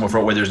try and find somewhere for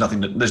it where there's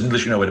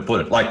literally nowhere to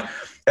put it. Like,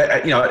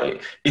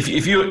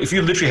 if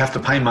you literally have to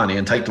pay money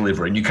and take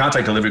delivery, and you can't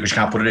take delivery because you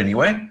can't put it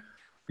anywhere,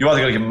 you're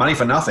either going to give money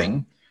for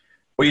nothing,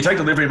 or you take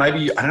delivery.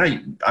 Maybe, I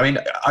don't know. I mean,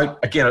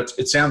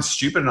 it sounds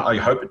stupid, and I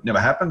hope it never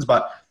happens.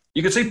 But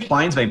you can see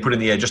planes being put in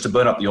the air just to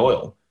burn up the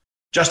oil,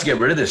 just to get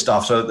rid of this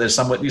stuff, so that there's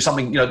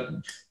something,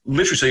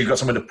 literally, so you've got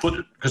somewhere to put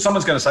it. Because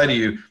someone's going to say to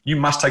you, "You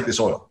must take this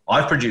oil.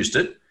 I've produced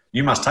it.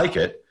 You must take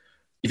it."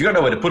 If you've got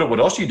nowhere to put it, what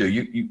else do?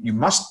 You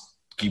must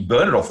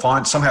burn it or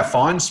somehow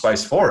find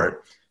space for it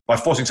by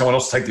forcing someone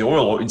else to take the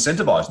oil or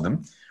incentivizing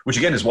them, which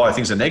again is why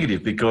things are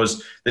negative,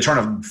 because they're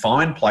trying to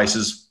find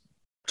places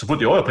to put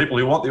the oil, people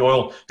who want the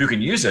oil, who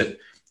can use it.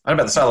 I don't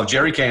know about the sale of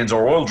jerry cans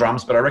or oil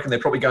drums, but I reckon they're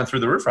probably going through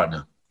the roof right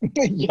now.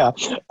 Yeah,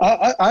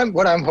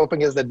 what I'm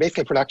hoping is that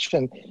basically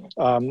production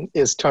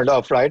is turned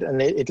off, right?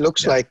 And it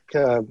looks like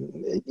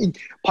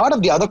part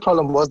of the other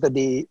problem was that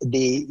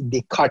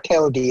the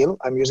cartel deal,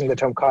 I'm using the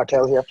term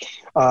cartel here,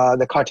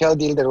 the cartel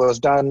deal that was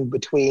done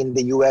between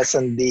the US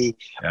and the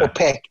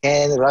OPEC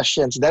and the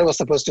Russians, that was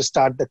supposed to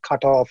start the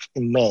cutoff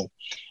in May,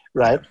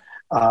 right?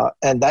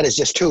 And that is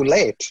just too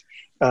late.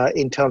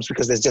 In terms,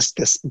 because there's just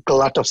this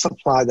glut of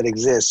supply that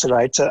exists,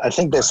 right? So I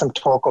think there's some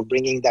talk of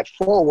bringing that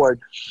forward.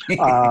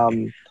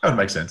 That would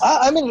make sense.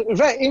 I mean,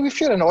 right,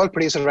 if you're an oil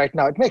producer right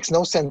now, it makes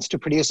no sense to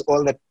produce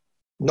oil that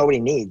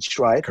nobody needs,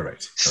 right?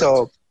 Correct.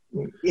 So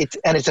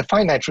it's a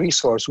finite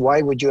resource.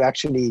 Why would you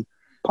actually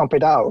pump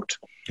it out?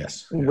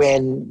 Yes.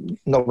 When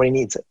nobody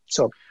needs it?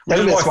 So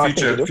that's why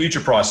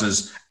future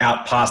prices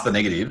out past the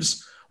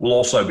negatives will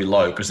also be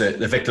low, because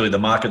effectively the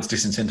market's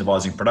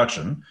disincentivizing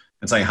production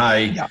and saying,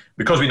 hey,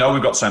 because we know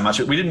we've got so much,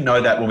 we didn't know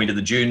that when we did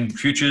the June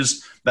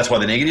futures. That's why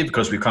they're negative,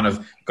 because we've kind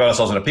of got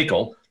ourselves in a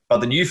pickle.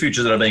 But the new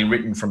futures that are being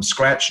written from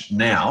scratch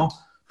now,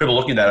 people are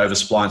looking at that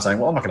oversupply and saying,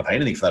 well, I'm not going to pay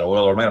anything for that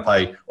oil, or I'm going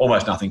to pay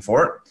almost nothing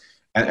for it.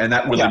 And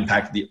that will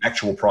impact the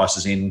actual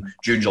prices in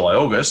June, July,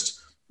 August,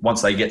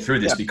 once they get through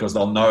this, because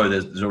they'll know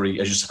there's already,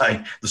 as you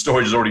say, the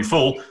storage is already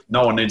full.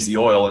 No one needs the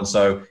oil. And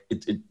so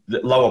the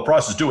lower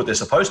prices do what they're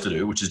supposed to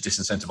do, which is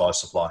disincentivize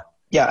supply.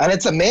 Yeah, and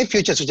it's the May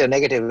futures which are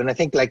negative, and I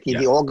think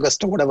the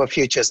August or whatever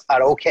futures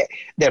are okay.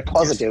 They're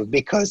positive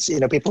because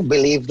people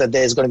believe that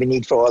there's going to be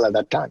need for oil at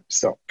that time.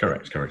 So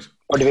correct.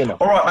 What do we know?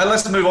 All right, mate,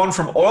 let's move on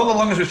from oil. The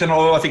longest we've done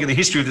oil, I think, in the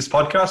history of this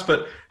podcast,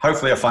 but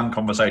hopefully a fun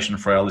conversation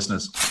for our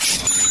listeners.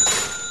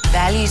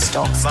 Value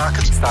stocks.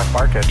 Market. Stock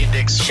market.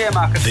 Index. Share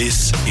market.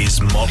 This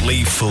is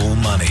Motley Fool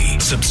Money.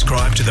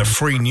 Subscribe to the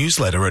free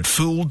newsletter at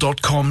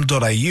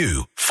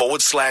fool.com.au/MMM.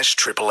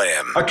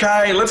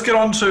 Okay, let's get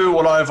on to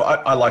what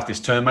I like this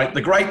term, mate.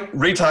 The great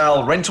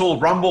retail rental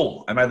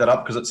rumble. I made that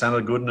up because it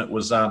sounded good and it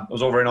was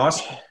all very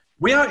nice.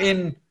 We are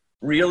in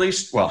really,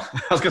 well, I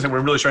was going to say we're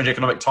in really strange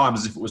economic times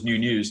as if it was new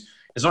news.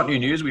 It's not new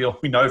news.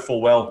 We know full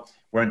well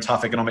we're in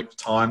tough economic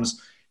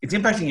times. It's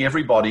impacting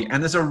everybody,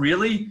 and there's a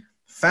really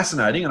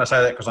fascinating, and I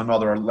say that because I'm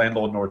neither a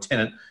landlord nor a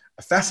tenant,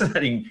 a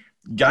fascinating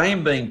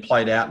game being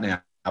played out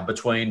now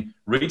between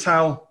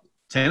retail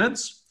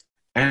tenants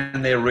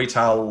and their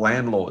retail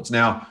landlords.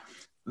 Now,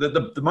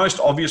 the most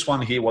obvious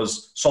one here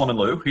was Solomon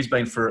Lew. He's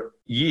been for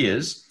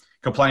years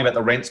complaining about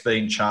the rents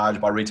being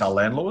charged by retail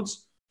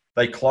landlords.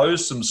 They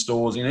closed some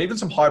stores in even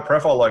some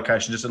high-profile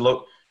locations, just said,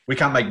 look, we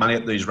can't make money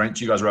at these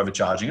rents. You guys are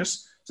overcharging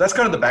us. So that's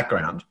kind of the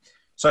background.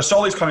 So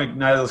Solly's kind of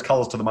nailed his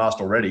colours to the mast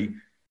already.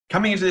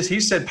 Coming into this,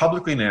 he's said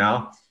publicly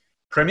now,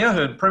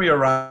 Premier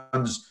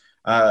runs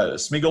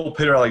Smiggle,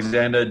 Peter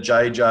Alexander,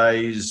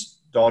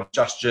 JJ's, Dodd,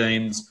 Just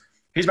Jeans.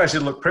 He's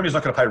basically, look, Premier's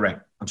not going to pay rent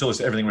until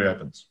everything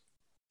reopens.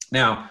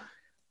 Now,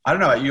 I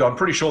don't know about you. I'm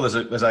pretty sure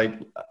there's a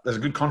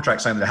good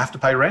contract saying that they have to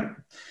pay rent.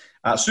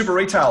 Super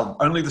Retail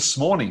only this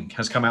morning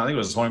has come out. I think it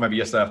was this morning, maybe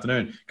yesterday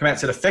afternoon. Come out and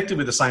said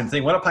effectively the same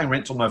thing. We're not paying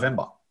rent till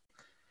November.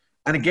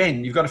 And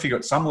again, you've got to figure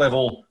at some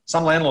level,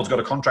 some landlord's got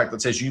a contract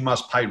that says you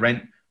must pay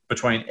rent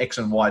between X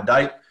and Y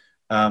date.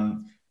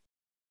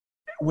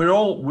 We're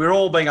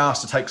all being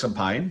asked to take some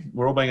pain.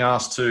 We're all being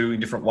asked to, in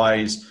different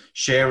ways,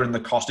 share in the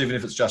cost, even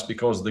if it's just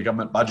because the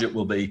government budget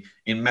will be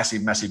in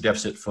massive, massive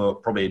deficit for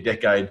probably a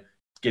decade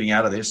getting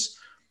out of this.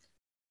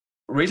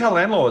 Retail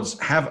landlords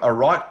have a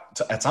right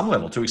to, at some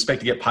level, to expect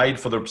to get paid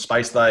for the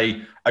space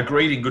they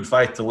agreed in good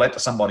faith to let to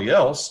somebody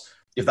else.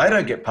 If they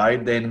don't get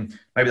paid, then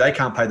maybe they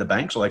can't pay the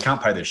banks, or they can't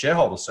pay their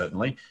shareholders,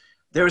 certainly.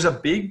 There is a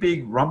big,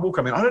 big rumble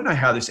coming. I don't know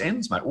how this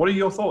ends, mate. What are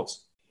your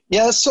thoughts?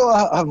 Yeah, so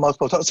I have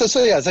multiple thoughts.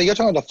 So you're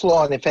talking about the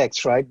flow-on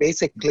effects, right?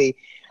 Basically,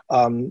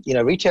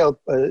 retail,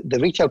 the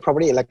retail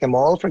property, like a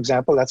mall, for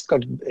example, that's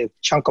got a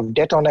chunk of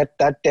debt on it.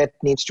 That debt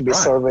needs to be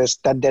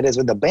serviced. That debt is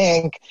with the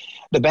bank.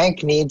 The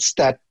bank needs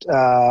that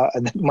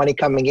money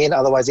coming in.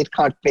 Otherwise, it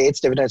can't pay its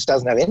dividends.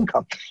 Doesn't have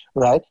income,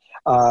 right?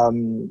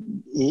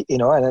 And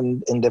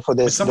therefore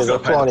there's a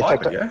flow-on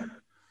effect.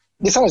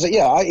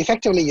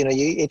 Effectively,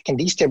 it can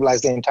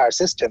destabilize the entire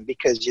system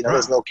because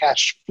there's no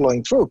cash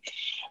flowing through.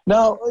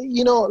 Now,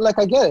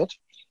 I get it.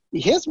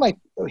 here's my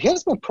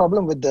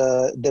problem with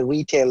the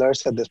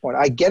retailers at this point.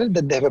 I get it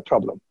that they have a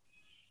problem,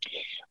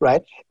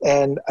 right?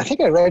 And I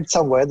think I read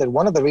somewhere that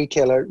one of the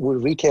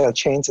retail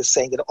chains is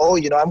saying that, oh,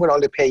 I'm going to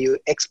only pay you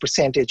X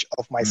percentage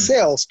of my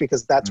sales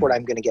because that's what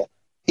I'm going to get.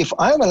 If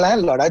I'm a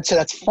landlord, I'd say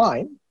that's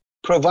fine,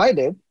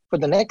 provided for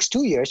the next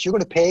 2 years, you're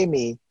going to pay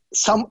me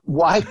some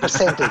Y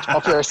percentage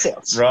of your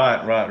sales.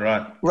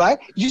 Right?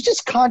 You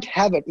just can't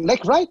have it.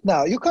 Like right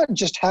now, you can't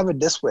just have it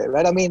this way,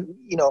 right? I mean,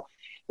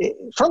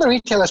 from the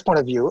retailer's point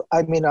of view,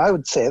 I mean, I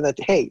would say that,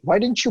 hey, why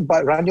didn't you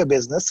run your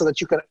business so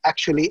that you can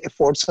actually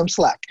afford some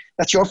slack?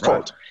 That's your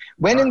fault.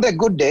 When in the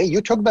good day,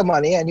 you took the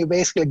money and you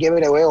basically gave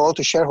it away all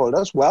to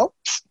shareholders. Well,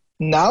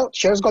 now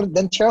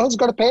shareholders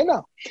got to pay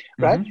now,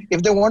 right?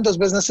 If they want those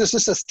businesses to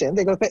sustain,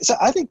 they got to pay. So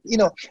I think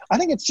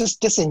it's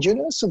just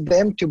disingenuous of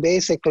them to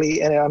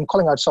basically, and I'm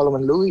calling out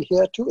Solomon Louis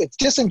here too. It's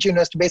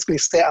disingenuous to basically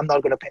say, I'm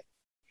not going to pay.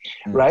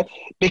 Right?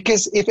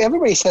 Because if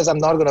everybody says I'm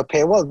not going to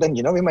pay, well, then,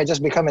 we might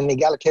just become an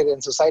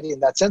egalitarian society in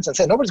that sense and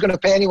say nobody's going to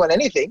pay anyone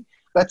anything.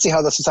 Let's see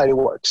how the society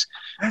works.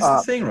 That's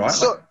the thing, right?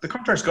 So, like, the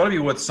contract's got to be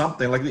worth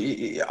something. Like,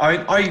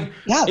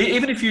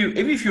 even if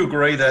you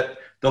agree that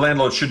the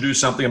landlord should do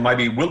something and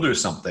maybe will do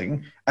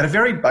something at a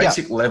very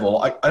basic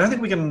level, I don't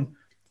think we can,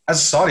 as a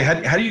society,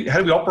 how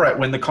do we operate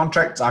when the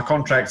contracts are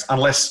contracts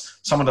unless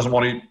someone doesn't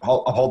want to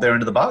uphold their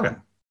end of the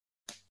bargain?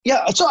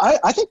 Yeah, so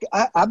I think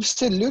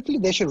absolutely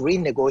they should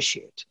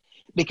renegotiate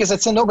because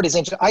it's in nobody's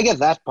interest. I get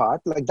that part.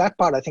 Like that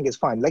part, I think is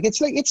fine.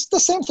 It's the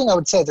same thing I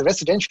would say at the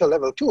residential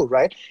level too,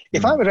 right?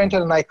 If I'm a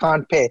renter and I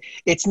can't pay,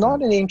 it's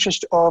not in the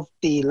interest of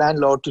the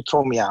landlord to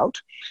throw me out,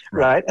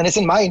 right? And it's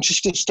in my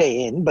interest to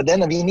stay in. But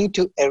then we need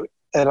to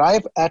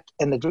arrive at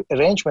an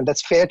arrangement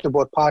that's fair to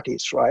both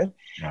parties, right?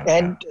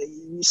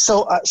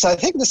 So I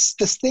think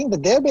this thing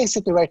that they're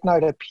basically right now,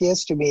 it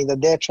appears to me that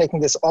they're taking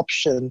this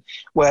option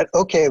where,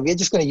 okay, we're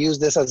just going to use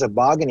this as a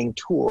bargaining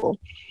tool.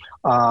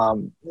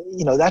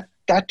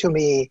 That to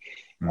me,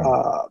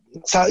 I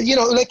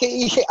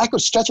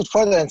could stretch it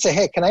further and say,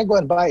 hey, can I go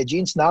and buy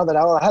jeans now that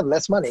I will have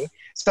less money?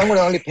 So I'm going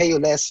to only pay you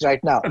less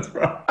right now.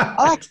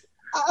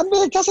 I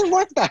mean, it doesn't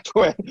work that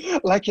way.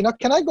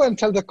 Can I go and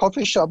tell the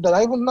coffee shop that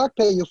I will not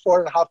pay you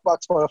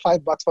 $4.50 or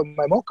 $5 for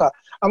my mocha?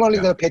 I'm only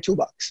going to pay $2.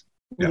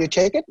 Will you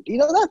take it?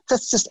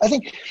 That's just. I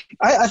think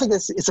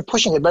it's a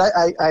pushing it, but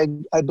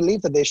I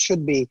believe that they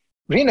should be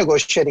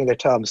renegotiating the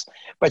terms.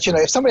 But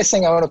if somebody's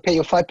saying I want to pay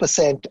you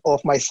 5%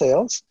 of my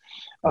sales,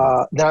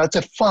 then it's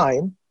a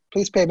fine.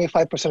 Please pay me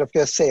 5% of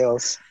your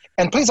sales.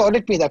 And please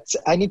audit me. That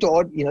I need to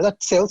audit.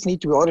 That sales need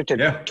to be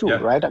audited too,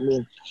 right? I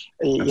mean,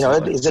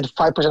 is it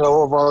 5% of the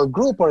overall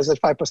group or is it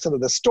 5%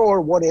 of the store?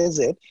 What is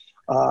it,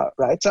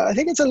 right? So I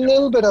think it's a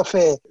little bit of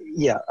a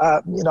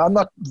I'm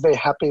not very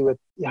happy with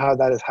how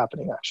that is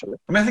happening. Actually,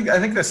 I mean, I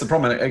think that's the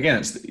problem. Again,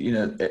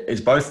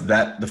 it's both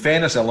that the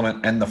fairness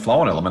element and the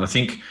flow-on element. I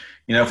think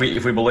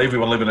if we believe we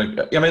want to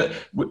live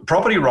in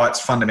property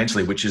rights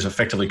fundamentally, which is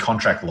effectively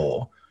contract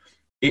law,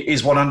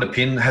 is what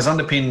has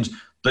underpinned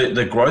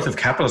the growth of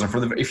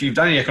capitalism. If you've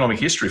done any economic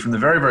history from the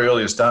very, very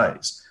earliest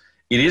days,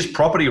 it is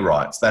property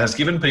rights that has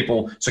given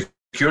people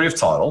security of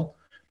title,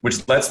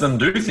 which lets them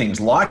do things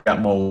like get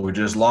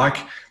mortgages, like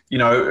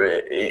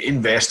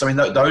invest. I mean,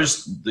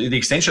 the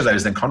extension of that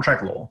is then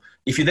contract law.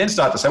 If you then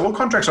start to say, well,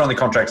 contracts are only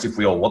contracts if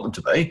we all want them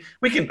to be,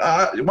 we can.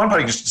 One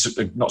party just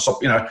not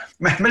stop.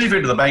 Imagine if you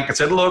went to the bank and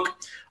said, look,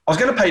 I was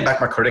going to pay back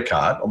my credit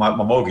card or my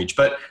mortgage,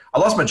 but I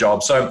lost my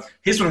job, so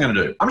here's what I'm going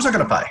to do. I'm just not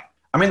going to pay.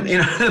 I mean,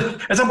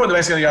 at some point the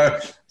bank's going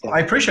to go, I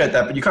appreciate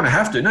that, but you kind of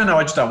have to. No,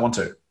 I just don't want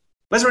to.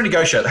 Let's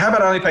renegotiate. How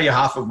about I only pay you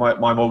half of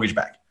my mortgage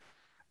back?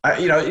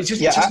 It's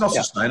just not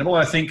sustainable.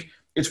 And I think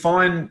it's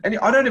fine. And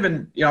I don't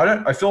even,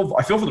 I feel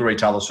for the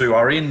retailers who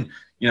are in,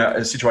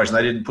 a situation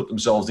they didn't put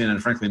themselves in,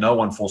 and frankly, no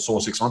one foresaw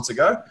 6 months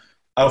ago.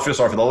 I feel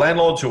sorry for the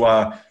landlords who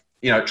are,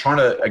 trying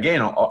to,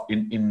 again,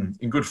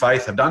 in good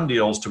faith, have done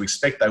deals to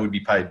expect they would be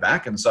paid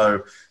back. And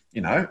so,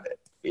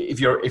 if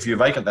you're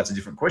vacant, that's a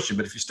different question.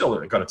 But if you still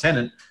got a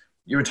tenant,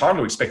 you're entitled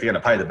to expect they're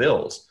going to pay the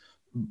bills.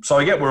 So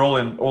I get we're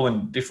all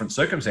in different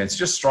circumstances. It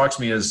just strikes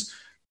me as,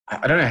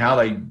 I don't know how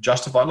they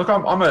justify. Look,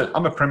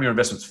 I'm a Premier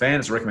Investments fan.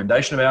 It's a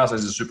recommendation of ours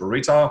as a super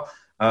retail.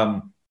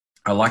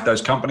 I like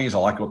those companies. I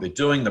like what they're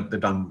doing. They've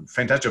done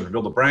fantastic to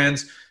build the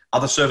brands.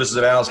 Other services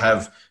of ours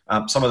have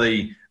some of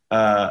the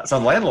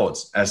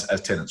landlords as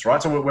tenants,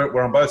 right? So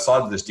we're on both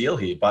sides of this deal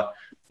here. But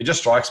it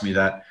just strikes me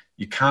that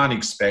you can't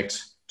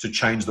expect to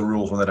change the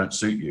rules when they don't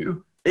suit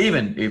you,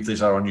 even if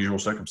these are unusual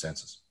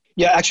circumstances.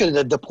 Yeah,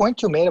 actually, the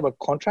point you made about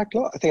contract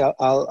law, I think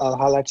I'll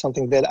highlight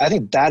something there. I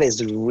think that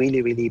is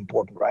really, really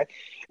important, right?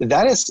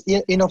 That is,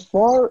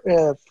 for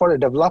a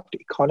developed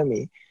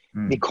economy,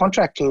 the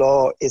contract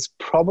law is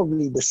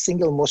probably the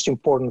single most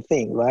important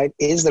thing, right?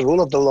 It is the rule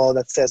of the law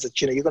that says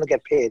that, you're going to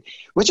get paid,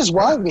 which is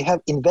why we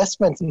have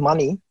investment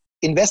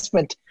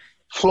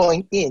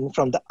flowing in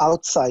from the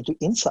outside to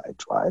inside,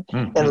 right?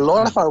 And a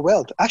lot of our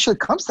wealth actually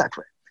comes that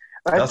way.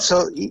 Right.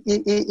 So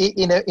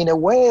in a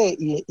way,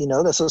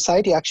 the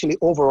society actually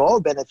overall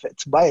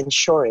benefits by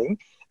ensuring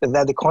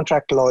that the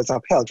contract law is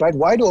upheld, right?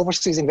 Why do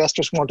overseas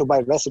investors want to buy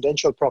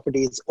residential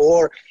properties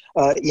or,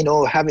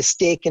 have a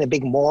stake in a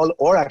big mall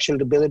or actually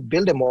to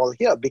build a mall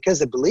here? Because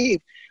they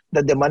believe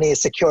that their money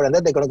is secure and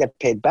that they're going to get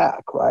paid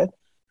back, right?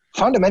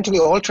 Fundamentally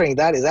altering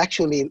that is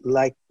actually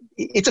like,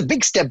 it's a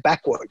big step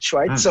backwards,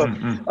 right? So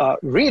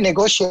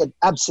renegotiate,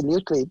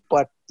 absolutely.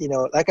 But,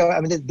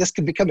 this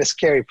could become a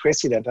scary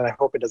precedent, and I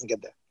hope it doesn't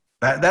get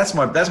there. That's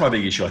my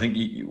big issue. I think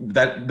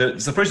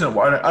it's the precedent.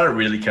 I don't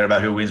really care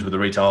about who wins with the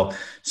retail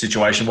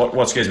situation.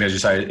 What scares me, as you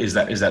say, is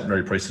that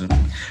very precedent.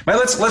 Mate,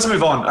 let's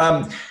move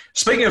on.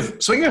 Speaking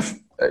of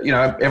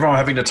everyone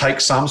having to take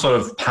some sort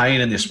of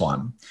pain in this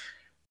one.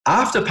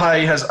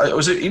 Afterpay it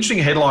was an interesting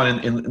headline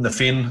in the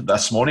Fin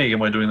this morning. Again,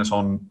 we're doing this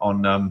on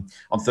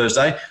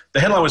Thursday. The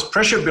headline was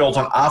 "Pressure built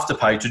on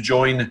Afterpay to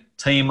join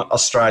Team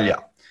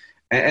Australia,"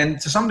 and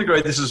to some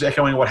degree, this is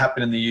echoing what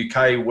happened in the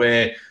UK,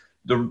 where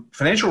the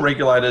financial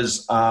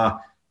regulators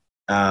are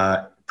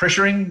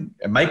pressuring,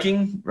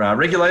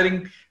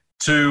 regulating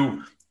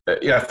to,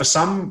 for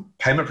some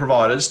payment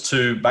providers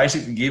to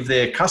basically give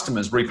their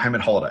customers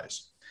repayment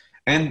holidays.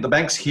 And the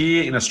banks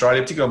here in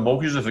Australia, particularly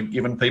mortgages, have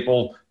given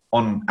people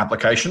on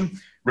application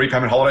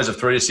repayment holidays of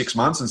 3 to 6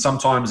 months. And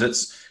sometimes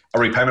it's a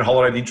repayment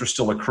holiday, the interest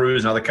still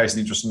accrues. In other cases,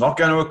 the interest is not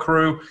going to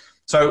accrue.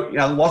 So,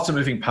 lots of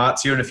moving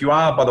parts here. And if you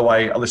are, by the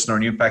way, a listener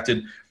and you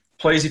impacted,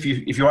 please, if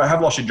you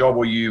have lost your job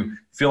or you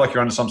feel like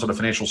you're under some sort of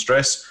financial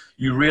stress,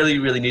 you really,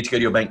 really need to go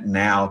to your bank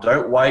now.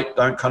 Don't wait.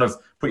 Don't kind of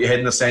put your head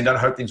in the sand. Don't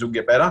hope things will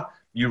get better.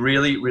 You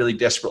really, really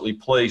desperately,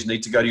 please,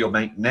 need to go to your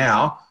bank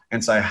now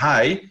and say,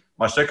 hey,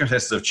 my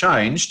circumstances have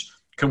changed.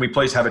 Can we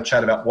please have a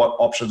chat about what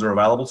options are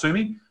available to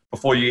me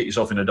before you get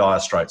yourself into dire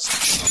straits?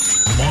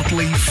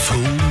 Motley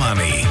Fool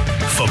Money.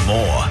 For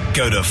more,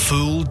 go to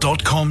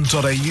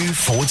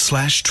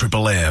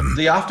fool.com.au/MMM.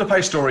 The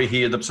Afterpay story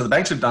here, so the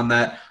banks have done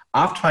that.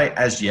 Afterpay,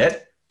 as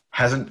yet,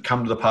 hasn't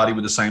come to the party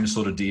with the same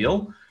sort of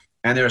deal.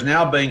 And there has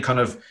now been kind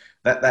of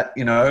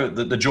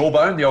the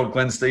jawbone, the old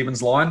Glenn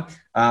Stevens line,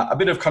 a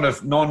bit of kind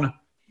of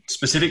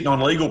non-specific,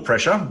 non-legal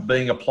pressure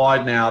being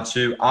applied now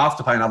to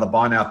Afterpay and other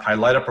buy now, pay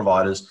later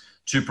providers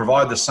to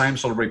provide the same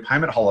sort of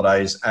repayment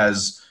holidays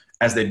as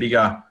their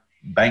bigger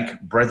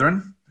bank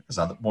brethren. There's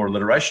more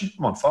alliteration.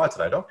 I'm on fire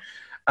today, Doc.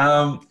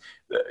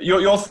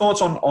 Your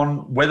thoughts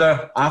on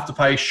whether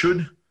Afterpay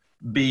should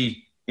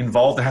be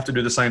involved and have to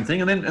do the same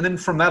thing, and then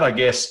from that, I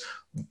guess,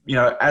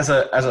 as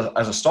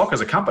a stock,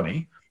 as a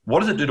company,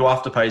 what does it do to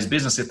Afterpay's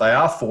business if they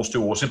are forced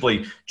to, or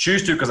simply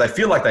choose to because they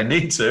feel like they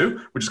need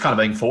to, which is kind of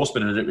being forced,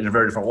 but in a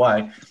very different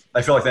way.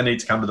 They feel like they need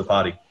to come to the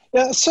party.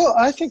 Yeah, so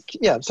I think,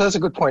 so that's a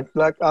good point.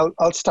 Like I'll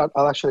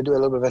actually do a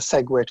little bit of a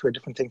segue to a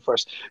different thing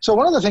first. So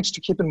one of the things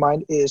to keep in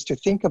mind is to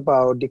think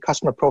about the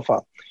customer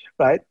profile,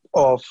 right,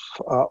 of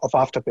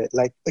Afterpay.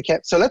 Like, okay,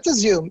 so let's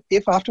assume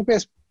if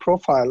Afterpay's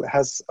profile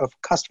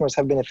of customers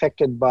have been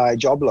affected by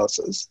job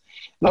losses,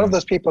 a lot of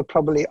those people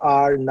probably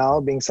are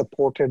now being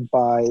supported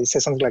by, say,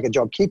 something like a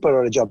job keeper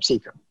or a job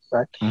seeker,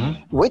 right?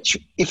 Mm-hmm. Which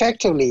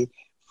effectively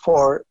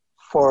for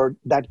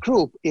that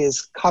group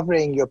is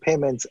covering your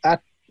payments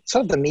at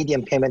sort of the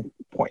median payment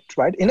point,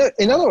 right?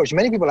 In other words,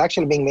 many people are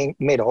actually being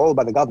made whole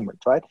by the government,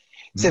 right?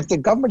 So if the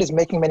government is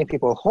making many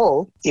people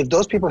whole, if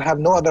those people have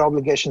no other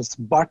obligations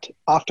but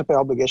Afterpay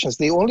obligations,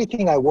 the only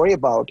thing I worry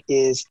about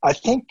is, I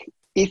think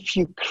if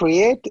you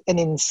create an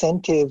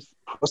incentive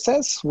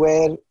process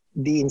where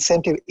the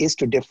incentive is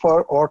to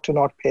defer or to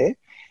not pay,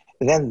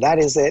 then that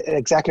is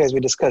exactly as we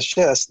discussed,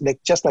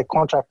 just like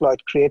contract law,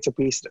 it creates a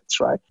precedence,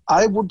 right?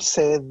 I would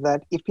say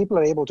that if people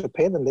are able to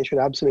pay, then they should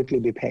absolutely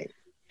be paying.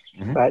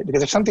 Mm-hmm. Right?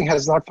 Because if something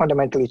has not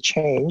fundamentally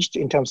changed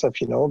in terms of,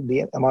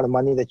 the amount of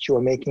money that you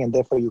are making and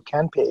therefore you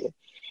can pay,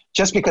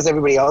 just because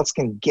everybody else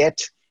can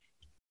get,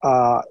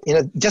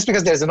 just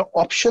because there's an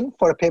option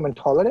for a payment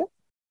holiday,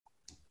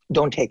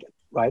 don't take it,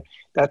 right?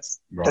 That's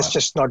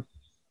just not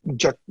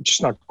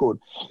good.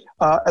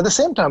 At the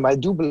same time, I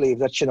do believe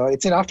that,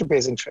 it's in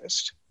Afterpay's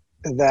interest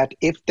that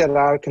if there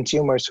are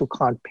consumers who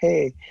can't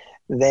pay,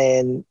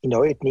 then,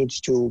 it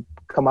needs to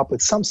come up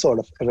with some sort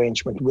of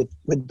arrangement with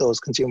those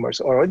consumers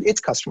or its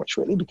customers,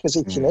 really, because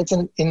it's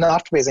in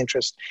Afterpay's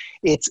interest,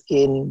 it's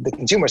in the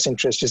consumer's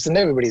interest, it's in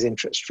everybody's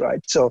interest, right?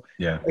 So,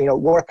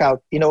 work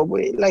out,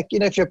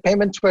 if your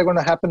payments were going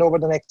to happen over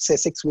the next, say,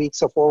 6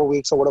 weeks or 4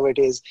 weeks or whatever it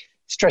is,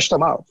 stretch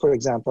them out, for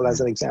example, as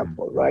an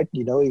example, right?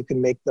 You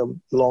can make them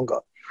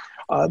longer.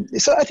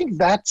 So I think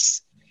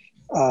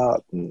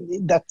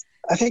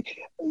I think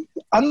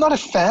I'm not a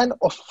fan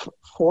of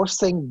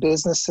forcing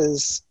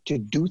businesses to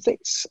do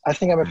things. I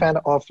think I'm a fan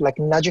of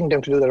nudging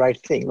them to do the right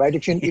thing, right?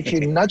 If you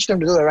nudge them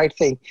to do the right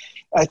thing,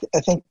 I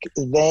think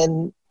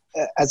then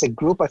as a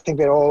group, I think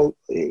we're all,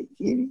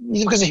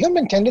 because the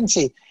human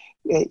tendency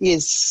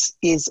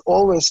is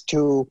always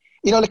to,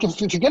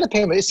 if you get a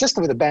payment, it's just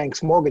with the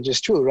banks, mortgages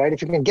too, right?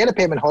 If you can get a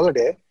payment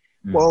holiday,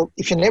 well,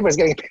 if your neighbor is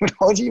getting a payment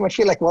holiday, you might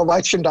feel like, well,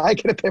 why shouldn't I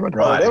get a payment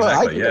holiday? Well,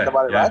 I can get the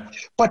money, right?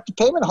 But the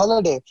payment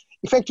holiday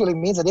effectively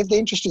means that if the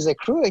interest is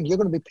accruing, you're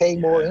going to be paying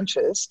more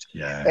interest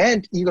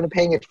and you're going to be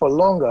paying it for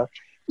longer.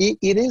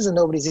 it is in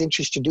nobody's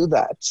interest to do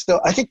that. So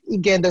I think,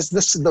 again, there's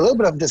a little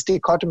bit of this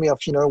dichotomy of,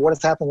 what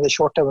is happening in the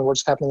short term and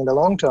what's happening in the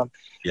long term.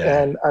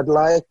 Yeah. And I'd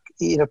like,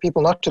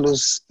 people not to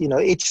lose,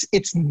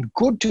 it's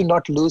good to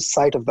not lose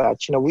sight of that.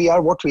 We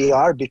are what we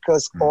are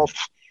because of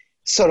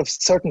sort of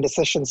certain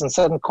decisions and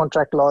certain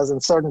contract laws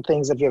and certain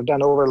things that we have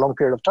done over a long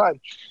period of time.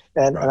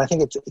 And I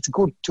think it's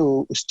good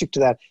to stick to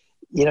that.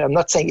 I'm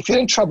not saying if you're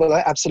in trouble,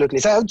 absolutely.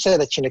 So I would say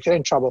that, if you're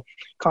in trouble,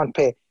 can't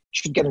pay,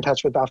 should get in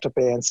touch with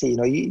Afterpay and see,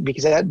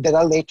 because there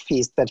are late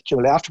fees that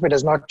accumulate. Afterpay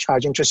does not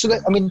charge interest. So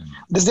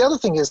there's the other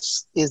thing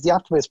is the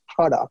Afterpay's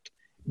product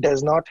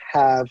does not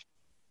have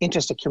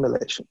interest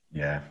accumulation.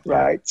 Yeah.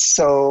 Right.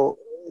 So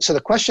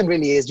the question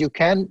really is,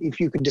 if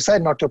you could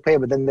decide not to pay,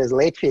 but then there's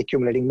late fee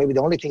accumulating, maybe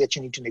the only thing that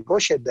you need to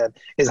negotiate then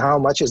is how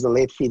much is the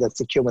late fee that's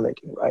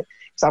accumulating, right?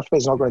 Because Afterpay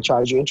is not going to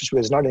charge you interest,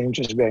 because it's not an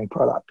interest-bearing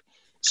product.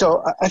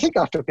 So I think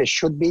Afterpay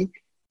should be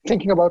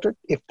thinking about it.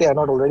 If they are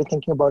not already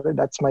thinking about it,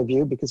 that's my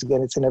view, because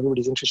again, it's in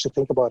everybody's interest to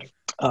think about it.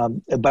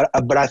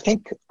 But I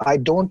think I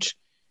don't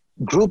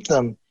group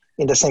them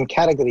in the same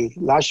category,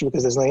 largely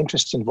because there's no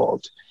interest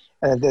involved.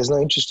 And if there's no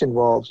interest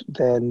involved,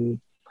 then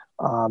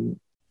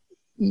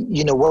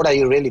what are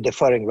you really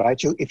deferring, right?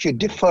 If you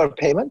defer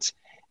payments,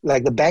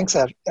 like the banks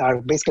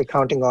are basically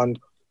counting on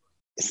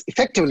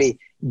effectively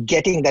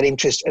getting that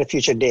interest at a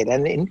future date.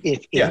 And in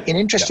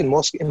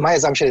my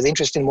assumption is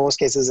interest in most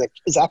cases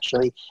is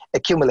actually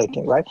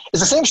accumulating, right? It's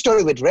the same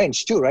story with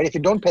rents too, right? If you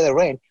don't pay the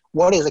rent,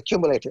 what is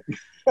accumulating?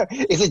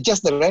 Is it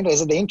just the rent, or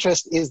is it the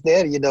interest is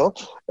there,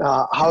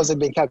 how is it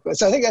being calculated?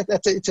 So I think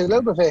it's a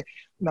little bit of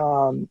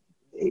a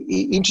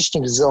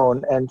interesting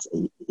zone. And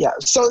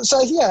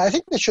I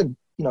think they should,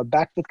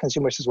 back with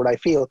consumers is what I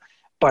feel,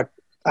 but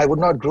I would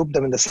not group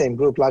them in the same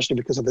group, largely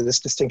because of this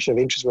distinction of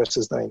interest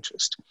versus no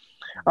interest.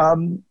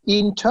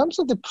 In terms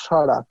of the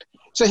product,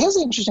 so here's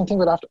the interesting thing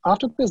with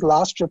Afterpay's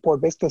last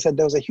report basically said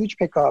there was a huge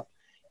pickup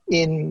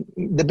in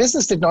the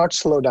business did not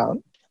slow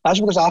down,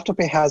 largely because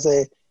Afterpay has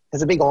a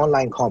big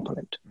online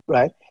component,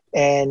 right?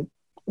 And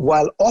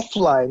while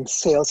offline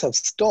sales have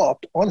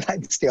stopped,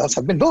 online sales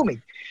have been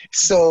booming.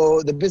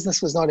 So the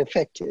business was not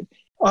affected.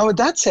 With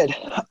that said,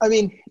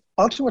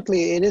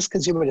 ultimately it is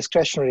consumer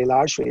discretionary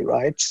largely,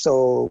 right?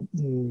 So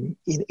in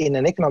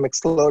an economic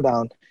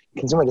slowdown,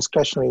 consumer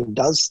discretionary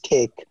does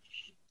take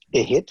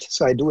a hit.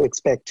 So I do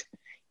expect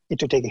it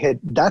to take a hit.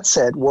 That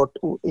said, and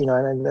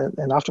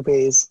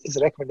Afterpay is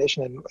a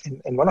recommendation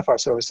in one of our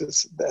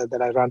services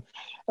that I run.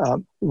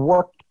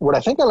 What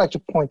I think I like to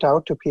point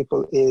out to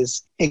people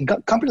is a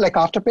company like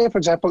Afterpay, for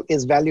example,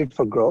 is valued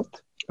for growth.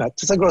 Right?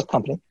 It's a growth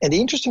company. And the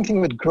interesting thing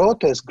with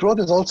growth is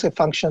also a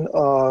function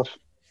of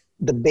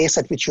the base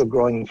at which you're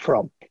growing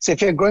from. So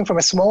if you're growing from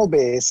a small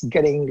base,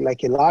 getting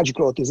like a large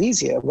growth is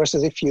easier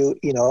versus if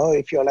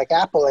you're like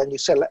Apple and you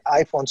sell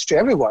iPhones to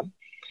everyone.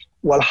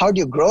 Well, how do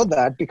you grow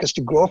that? Because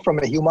to grow from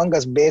a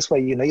humongous base where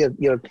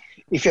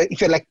if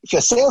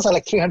your sales are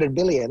like 300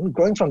 billion,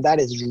 growing from that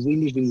is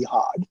really, really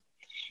hard.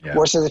 Yeah.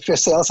 Versus if your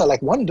sales are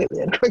like 1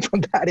 billion, growing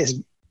from that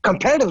is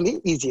comparatively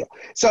easier.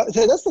 So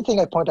that's the thing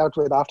I point out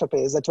with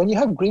Afterpay is that when you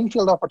have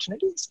greenfield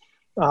opportunities,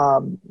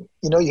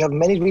 you have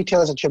many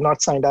retailers that you have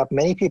not signed up,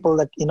 many people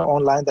that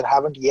online that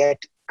haven't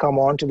yet come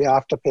on to the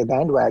Afterpay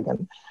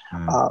bandwagon.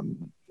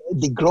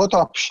 The growth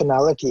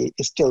optionality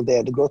is still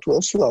there. The growth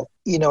will slow.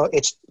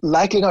 It's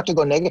likely not to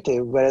go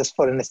negative, whereas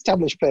for an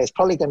established player, it's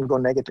probably going to go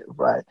negative,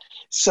 right?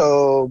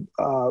 So,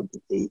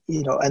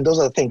 and those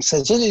are the things.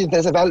 So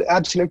there's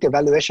absolutely a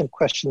valuation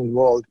question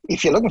involved.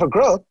 If you're looking for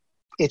growth,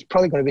 it's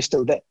probably going to be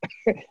still there.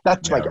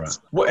 That's my guess.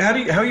 Well,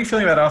 how are you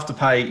feeling about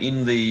Afterpay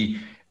in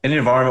an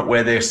environment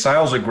where their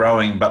sales are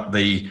growing, but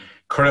the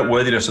credit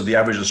worthiness of the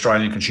average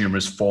Australian consumer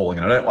is falling?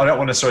 And I don't want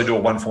to necessarily do a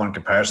one-for-one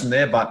comparison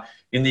there, but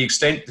to the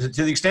extent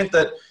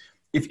that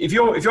if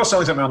you're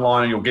selling something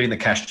online and you're getting the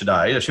cash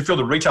today, if you're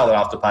the retailer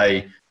that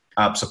Afterpay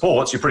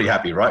supports, you're pretty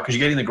happy, right? Because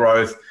you're getting the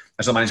growth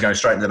and some money's going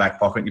straight in the back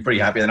pocket. You're pretty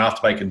happy, and then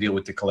Afterpay can deal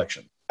with the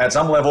collection. At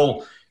some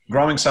level,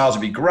 growing sales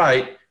would be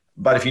great,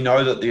 but if you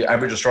know that the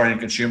average Australian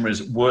consumer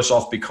is worse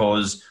off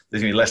because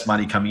there's going to be less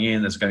money coming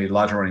in, there's going to be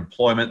larger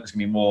unemployment, there's going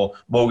to be more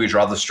mortgage or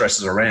other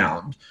stresses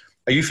around,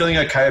 are you feeling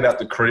okay about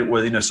the credit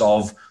worthiness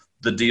of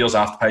the deals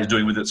Afterpay is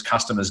doing with its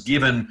customers,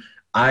 given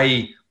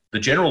A, the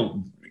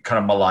general kind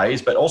of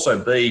malaise, but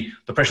also B,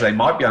 the pressure they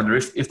might be under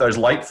if those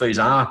late fees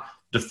are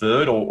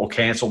deferred or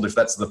cancelled, if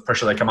that's the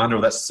pressure they come under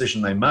or that's the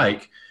decision they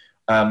make,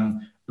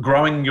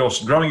 growing your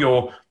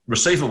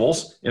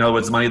receivables, in other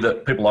words, the money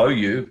that people owe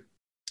you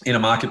in a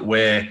market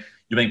where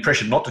you're being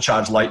pressured not to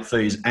charge late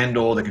fees and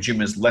or the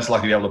consumer is less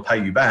likely to be able to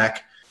pay you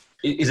back,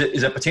 is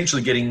it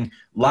potentially getting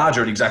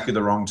larger at exactly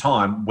the wrong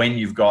time when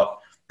you've got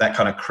that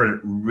kind of credit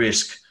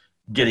risk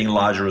getting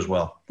larger as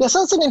well? Yes,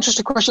 that's an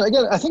interesting question.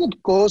 Again, I think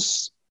it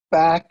goes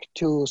back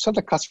to sort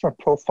of the customer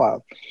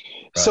profile.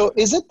 Right. So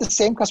is it the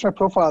same customer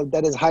profile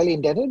that is highly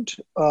indebted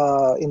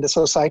in the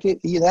society?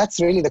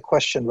 That's really the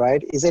question,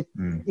 right? Is it?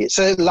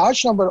 So a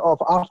large number of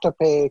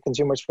Afterpay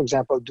consumers, for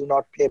example, do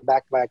not pay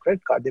back by a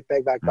credit card. They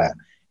pay back by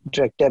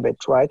direct debit,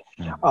 right?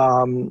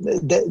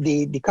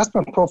 The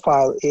customer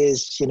profile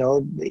is,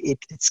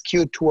 it's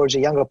skewed towards a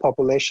younger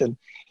population.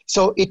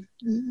 So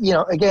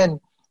again,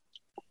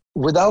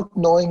 without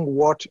knowing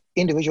what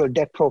individual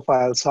debt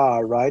profiles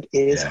are, right,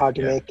 it is hard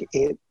to make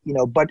it,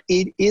 but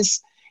it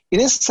is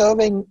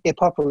serving a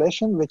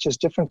population which is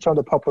different from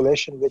the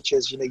population which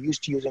is,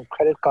 used to using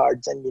credit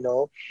cards and,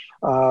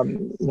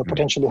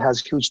 potentially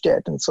has huge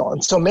debt and so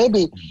on. So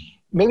maybe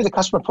the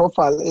customer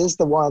profile is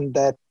the one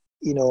that,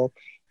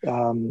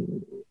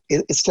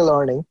 is still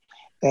earning.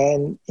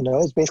 And,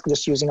 it's basically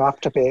just using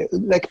Afterpay.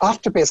 Like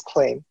Afterpay's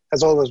claim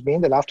has always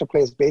been that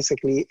Afterpay is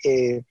basically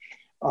a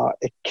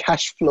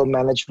cash flow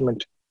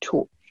management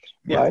tool,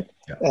 right?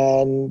 Yeah.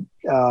 And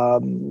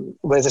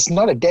whereas it's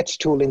not a debt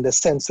tool in the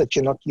sense that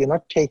you're not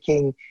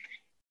taking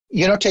a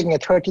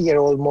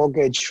 30-year-old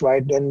mortgage,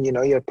 right? Then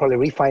you're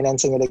probably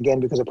refinancing it again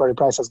because the property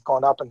price has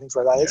gone up and things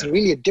like that. Yeah. It's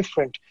really a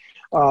different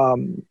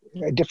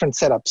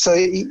setup. So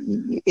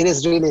it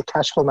is really a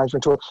cash flow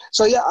management tool.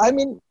 So yeah, I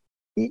mean,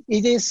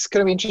 it is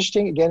kind of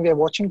interesting. Again, we are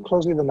watching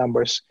closely the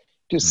numbers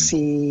to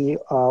see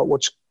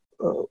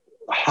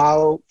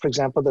how, for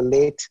example,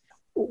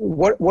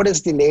 what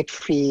is the late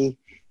fee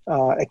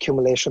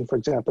accumulation, for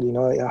example?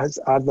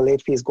 Are the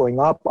late fees going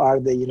up?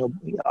 Are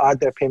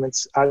there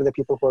payments? Are there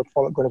people who are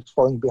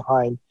falling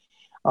behind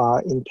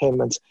in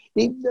payments?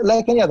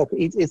 Like any other,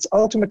 it's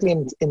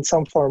ultimately in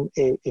some form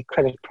a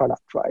credit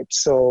product, right?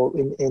 So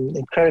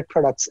in credit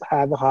products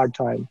have a hard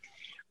time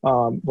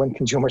when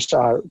consumers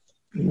are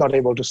not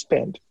able to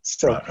spend.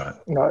 So right.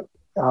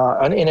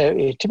 And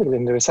typically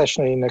in the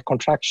recession, in a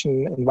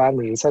contraction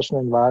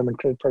environment,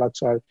 credit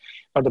products are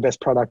the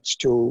best products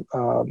to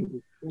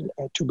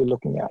be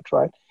looking at,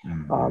 right?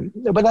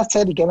 Mm-hmm. But that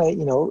said, again,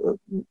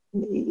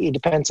 it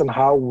depends on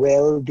how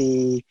well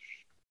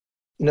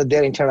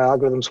their internal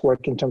algorithms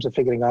work in terms of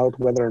figuring out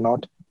whether or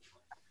not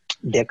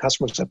their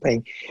customers are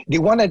paying. The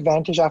one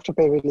advantage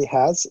Afterpay really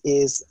has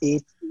is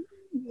if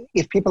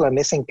people are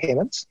missing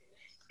payments,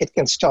 it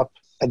can stop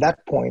at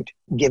that point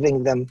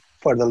giving them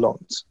further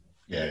loans.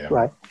 Yeah.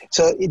 Right.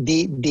 So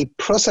the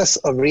process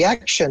of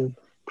reaction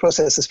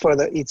process is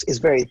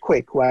very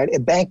quick, right? A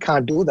bank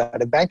can't do that.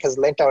 A bank has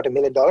lent out $1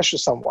 million to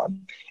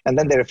someone and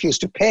then they refuse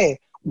to pay.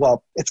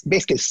 Well, it's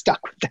basically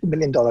stuck with that $1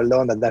 million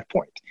loan at that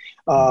point,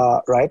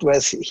 right?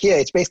 Whereas here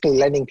it's basically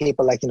lending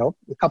people like, a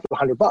couple of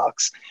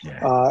 $100,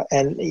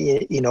 and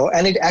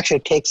it actually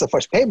takes the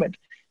first payment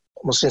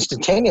almost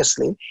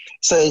instantaneously.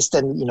 So it's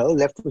then,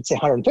 left with say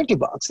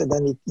 $150. And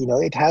then,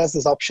 it has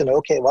this option,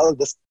 okay, well,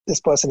 this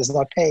person is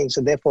not paying.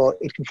 So therefore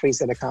it can freeze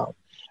that account,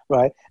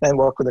 right? And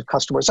work with the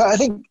customer. So I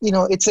think,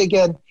 it's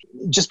again,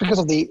 just because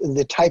of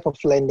the type of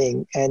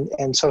lending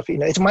and sort of,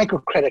 it's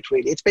microcredit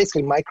really. It's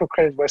basically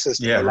microcredit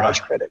versus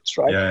large credits,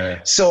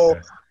 right? So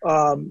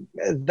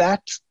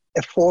that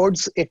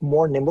affords it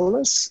more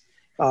nimbleness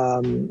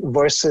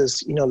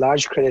versus,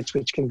 large credits,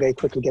 which can very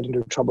quickly get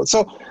into trouble.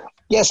 So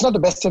yeah, it's not the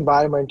best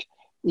environment.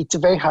 It's a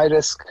very high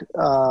risk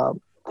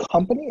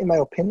company, in my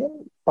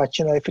opinion. But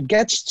if it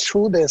gets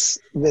through this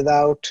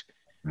without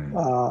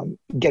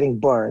getting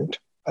burned,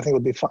 I think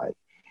it'll be fine,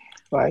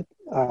 right?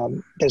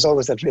 There's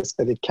always that risk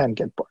that it can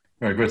get burned.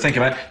 Very good. Thank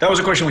you, mate. That was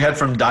a question we had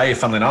from Dave,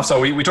 funnily enough. So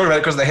we talked about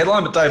it because of the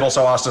headline, but Dave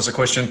also asked us a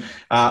question.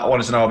 I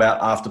wanted to know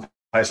about Afterpay.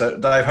 So,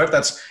 Dave, hope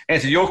that's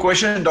answered your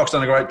question. Doc's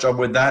done a great job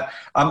with that.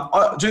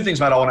 Two things,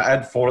 mate, I want to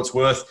add for what it's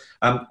worth.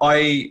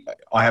 I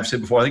have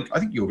said before, I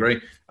think you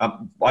agree.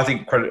 I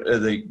think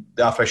the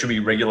Afterpay should be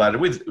regulated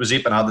with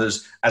Zip and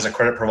others as a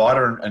credit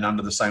provider and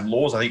under the same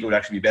laws. I think it would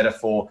actually be better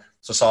for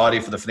society,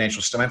 for the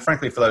financial system, and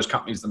frankly for those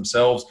companies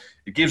themselves.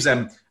 It gives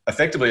them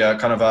effectively a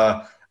kind of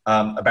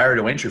a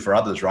barrier to entry for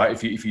others, right?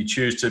 If you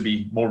choose to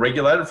be more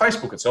regulated,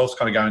 Facebook itself is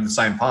kind of going the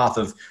same path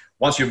of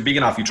once you're big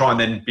enough, you try and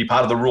then be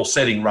part of the rule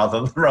setting rather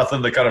than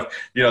the kind of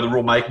the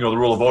rule making or the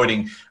rule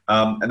avoiding,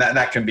 and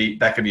that can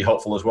be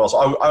helpful as well.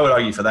 So I would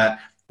argue for that.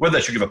 Whether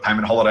they should give a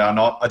payment holiday or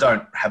not, I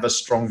don't have a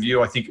strong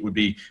view. I think it would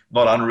be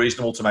not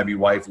unreasonable to maybe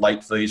waive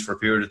late fees for a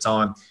period of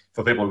time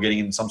for people who are getting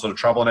in some sort of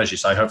trouble. And as you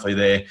say, hopefully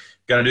they're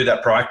going to do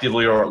that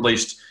proactively or at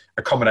least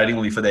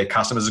accommodatingly for their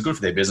customers. It's good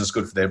for their business,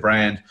 good for their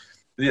brand.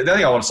 The other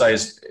thing I want to say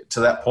is, to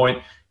that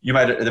point, you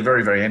made it at the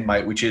very, very end,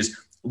 mate, which is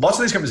lots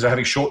of these companies that are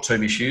having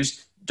short-term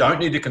issues don't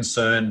need to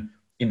concern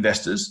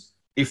investors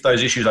if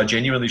those issues are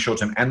genuinely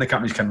short-term and the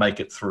companies can make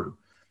it through.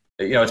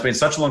 It's been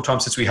such a long time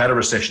since we had a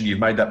recession. You've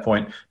made that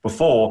point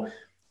before.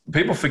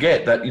 People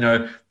forget that,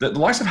 the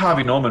likes of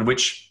Harvey Norman,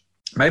 which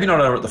maybe not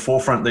are at the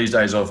forefront these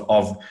days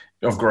of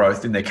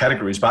growth in their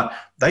categories, but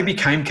they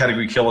became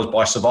category killers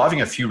by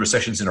surviving a few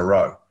recessions in a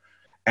row.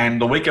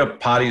 And the weaker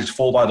parties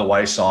fall by the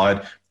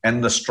wayside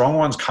and the strong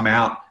ones come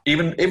out,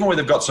 even where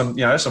they've got some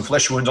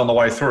flesh wounds on the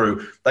way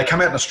through, they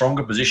come out in a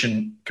stronger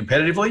position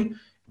competitively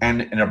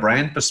and in a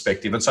brand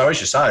perspective. And so, as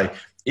you say,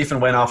 if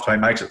and when Afterpay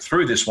makes it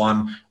through this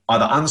one,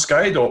 either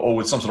unscathed or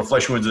with some sort of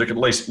flesh wounds that it can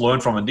at least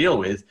learn from and deal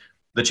with,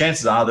 the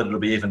chances are that it'll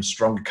be even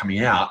stronger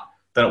coming out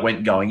than it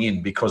went going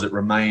in, because it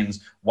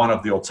remains one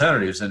of the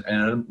alternatives. And in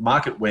a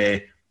market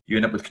where you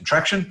end up with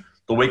contraction,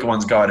 the weaker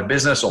ones go out of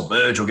business or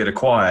merge or get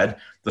acquired,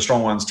 the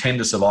strong ones tend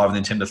to survive and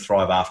then tend to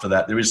thrive after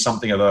that. There is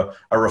something of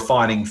a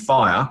refining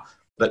fire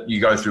that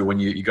you go through when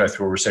you go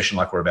through a recession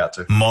like we're about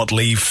to.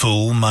 Motley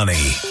Fool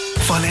Money.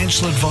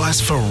 Financial advice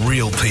for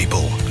real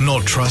people,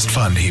 not trust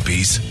fund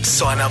hippies.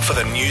 Sign up for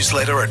the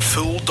newsletter at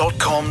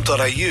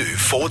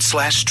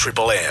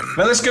fool.com.au/triple M.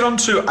 Now let's get on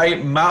to a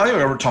mailbag.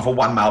 We've got time for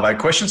one mailbag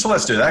question, so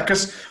let's do that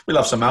because we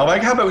love some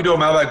mailbag. How about we do a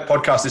mailbag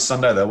podcast this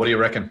Sunday though? What do you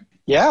reckon?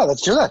 Yeah,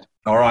 let's do that.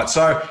 All right.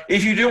 So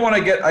if you do want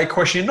to get a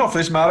question, not for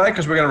this mailbag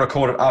because we're going to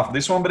record it after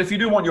this one, but if you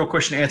do want your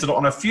question answered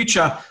on a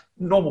future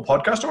normal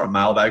podcast or a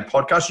mailbag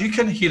podcast, you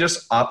can hit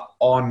us up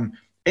on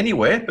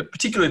anywhere, but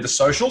particularly the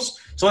socials.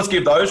 So let's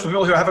give those for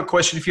people who have a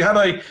question. If you have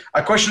a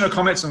question or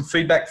comment, some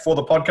feedback for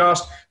the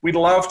podcast, we'd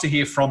love to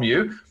hear from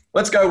you.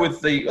 Let's go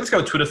with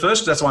Twitter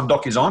first. That's the one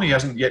Doc is on. He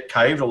hasn't yet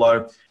caved,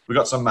 although we've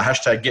got some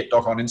hashtag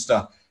GetDoc on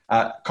Insta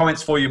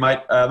comments for you,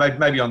 mate.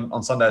 Maybe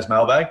on Sunday's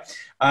mailbag.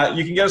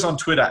 You can get us on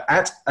Twitter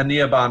at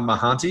Anirban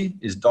Mahanti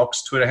is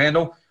Doc's Twitter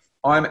handle.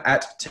 I'm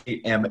at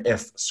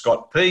TMF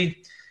Scott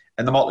P.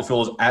 And the Motley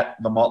Fool is at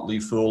the Motley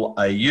Fool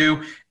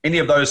AU. Any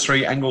of those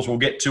three angles will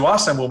get to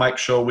us and we'll make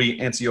sure we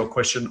answer your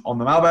question on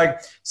the mailbag.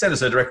 Send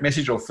us a direct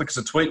message or flick us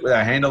a tweet with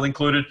our handle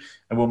included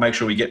and we'll make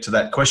sure we get to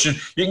that question.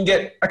 You can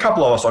get a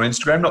couple of us on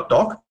Instagram, not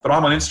Doc, but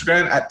I'm on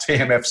Instagram at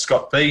TMF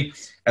Scott P.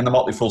 And the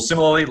Motley Fool,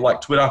 similarly,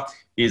 like Twitter,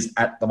 is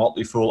at the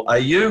Motley Fool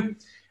AU. And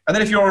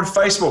then if you're on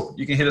Facebook,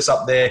 you can hit us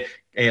up there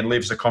and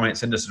leave us a comment,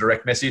 send us a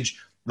direct message.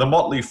 The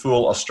Motley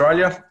Fool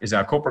Australia is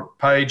our corporate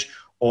page,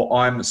 or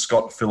I'm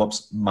Scott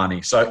Phillips Money.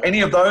 So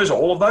any of those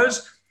or all of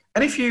those.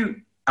 And if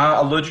you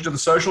are allergic to the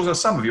socials, as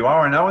some of you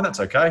are, I know, and that's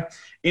okay,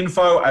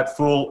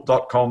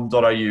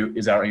 info@fool.com.au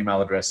is our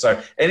email address.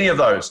 So any of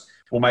those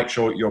will make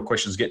sure your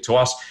questions get to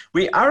us.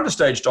 We are at a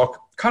stage,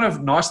 Doc, kind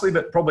of nicely,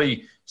 but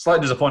probably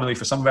slightly disappointingly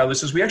for some of our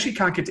listeners, we actually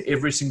can't get to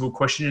every single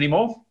question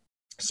anymore.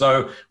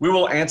 So we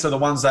will answer the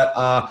ones that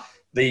are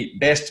the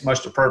best,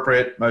 most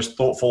appropriate, most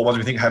thoughtful, ones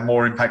we think have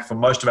more impact for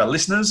most of our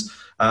listeners.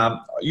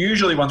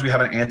 Usually ones we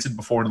haven't answered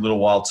before in a little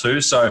while too.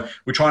 So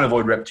we try and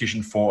avoid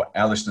repetition for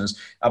our listeners.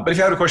 But if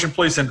you have a question,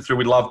 please send it through.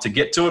 We'd love to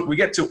get to it. We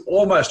get to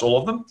almost all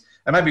of them.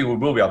 And maybe we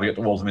will be able to get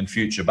to all of them in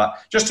future. But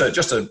just to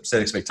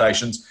set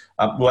expectations,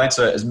 we'll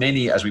answer as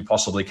many as we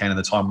possibly can in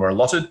the time we're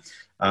allotted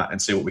and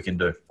see what we can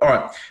do. All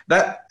right.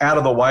 That out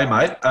of the way,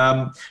 mate.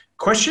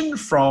 Question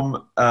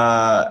from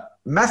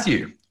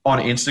Matthew on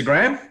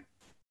Instagram.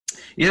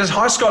 He says,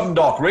 hi, Scott and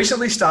Doc.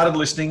 Recently started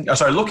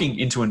looking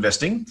into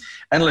investing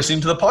and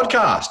listening to the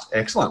podcast.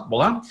 Excellent.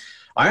 Well done.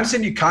 I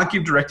understand you can't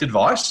give direct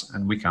advice,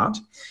 and we can't,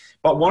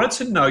 but wanted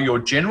to know your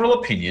general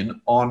opinion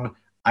on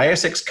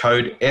ASX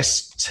code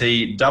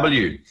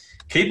STW.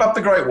 Keep up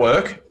the great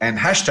work and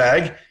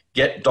hashtag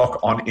get Doc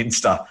on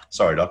Insta.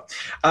 Sorry, Doc.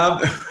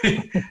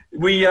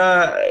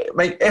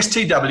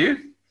 STW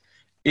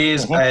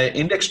is an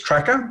index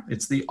tracker.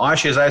 It's the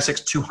iShares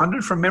ASX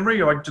 200 from memory.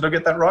 Did I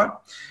get that right?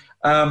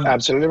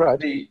 Absolutely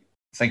right.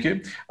 Thank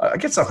you. I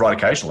get stuff right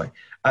occasionally.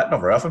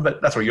 Not very often,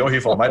 but that's what you're here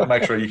for, mate, to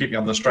make sure you keep me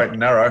on the straight and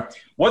narrow.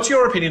 What's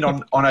your opinion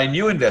on a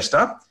new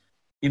investor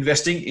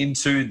investing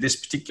into this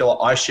particular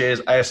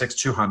iShares ASX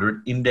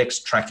 200 index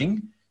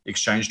tracking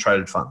exchange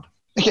traded fund?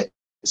 Okay,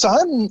 so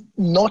I'm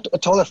not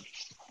at all a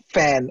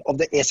fan of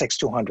the ASX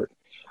 200.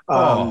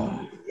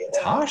 It's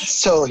harsh.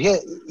 So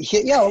here's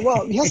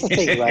the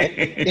thing,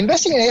 right?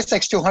 Investing in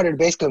ASX 200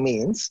 basically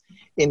means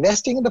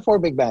investing in the four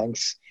big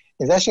banks,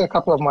 investing in a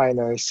couple of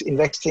miners,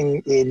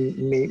 investing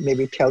in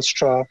maybe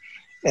Telstra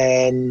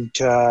and,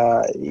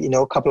 a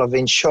couple of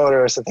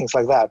insurers and things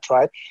like that,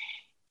 right?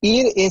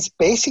 It is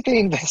basically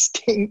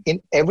investing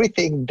in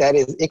everything that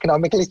is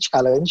economically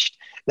challenged,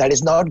 that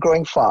is not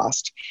growing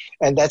fast,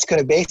 and that's going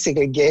to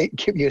basically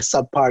give you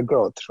subpar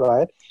growth,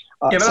 right?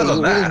 But other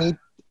than that.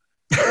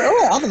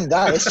 Other than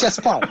that, it's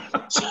just fun.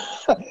 Here's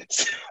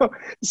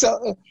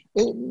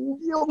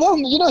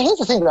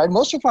the thing, right?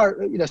 Most of our,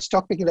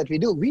 stock picking that we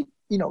do, we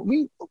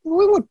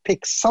would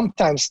pick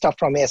sometimes stuff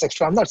from ASX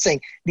 200. I'm not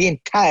saying the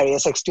entire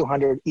ASX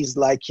 200 is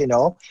like, is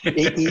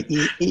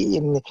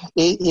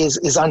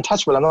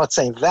untouchable. I'm not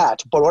saying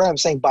that. But what I'm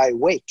saying by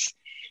weight,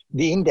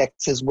 the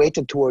index is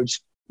weighted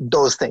towards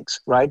those things,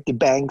 right? The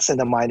banks and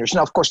the miners.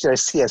 Now, of course, there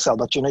is CSL,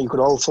 but, you could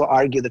also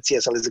argue that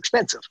CSL is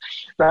expensive,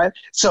 right?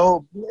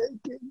 So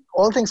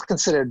all things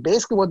considered,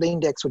 basically what the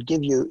index would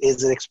give you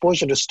is an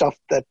exposure to stuff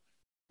that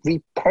we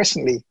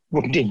personally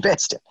wouldn't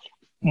invest in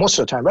most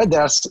of the time, right?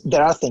 There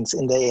are things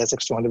in the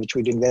ASX 200 which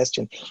we'd invest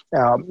in.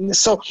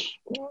 So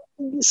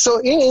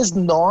it is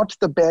not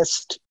the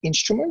best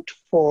instrument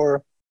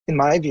in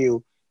my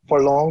view,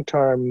 for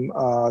long-term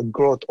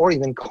growth or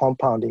even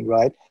compounding,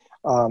 right?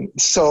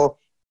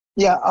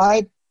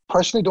 I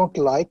personally don't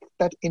like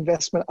that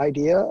investment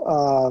idea.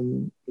 I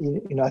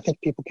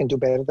think people can do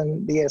better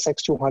than the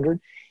ASX 200.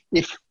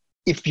 If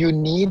you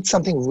need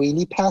something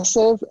really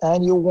passive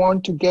and you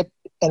want to get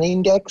an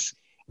index,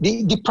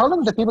 the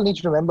problem that people need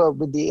to remember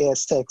with the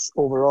ASX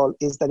overall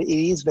is that it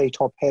is very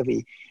top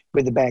heavy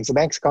with the banks. The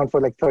banks account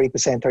for like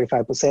 30%,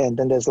 35%.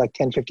 Then there's like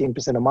 10,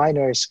 15% of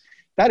miners.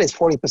 That is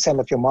 40%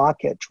 of your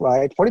market,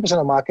 right? 40%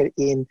 of market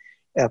in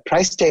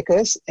price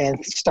takers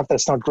and stuff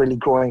that's not really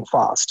growing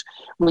fast,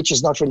 which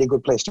is not really a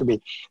good place to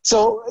be.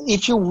 So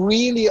if you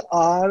really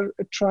are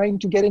trying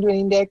to get into an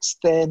index,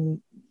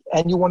 and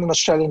you want an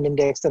Australian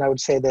index, then I would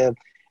say the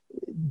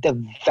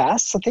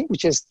VAS, I think,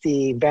 which is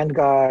the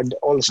Vanguard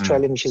All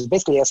Australian, which is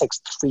basically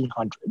ASX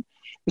 300,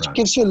 which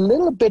gives you a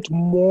little bit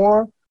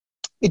more.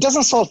 It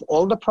doesn't solve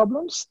all the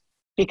problems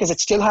because it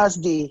still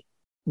has the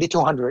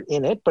 200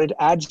 in it, but it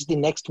adds the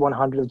next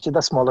 100 to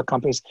the smaller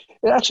companies.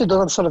 Actually,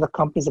 those are sort of the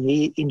companies that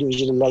we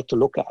individually like to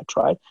look at,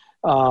 right?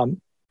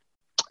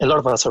 A lot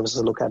of our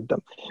services look at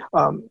them.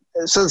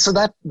 So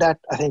that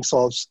I think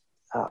solves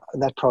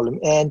that problem.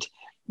 And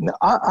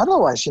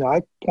otherwise,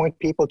 I point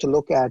people to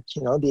look at,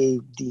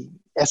 the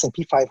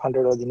S&P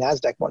 500 or the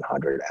NASDAQ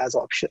 100 as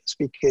options,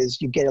 because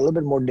you get a little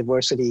bit more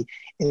diversity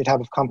in the type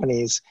of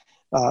companies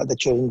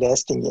that you're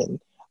investing in.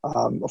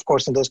 Of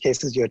course, in those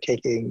cases, you're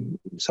taking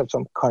some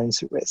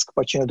currency risk,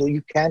 but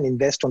you can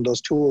invest on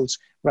those tools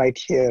right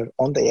here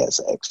on the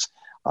ASX.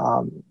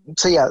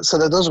 So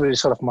those are really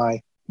sort of my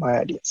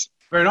ideas.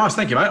 Very nice,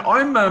 thank you, mate.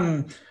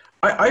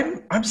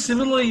 I'm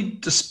similarly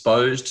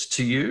disposed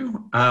to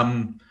you.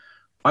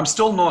 I'm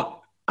still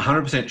not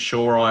 100%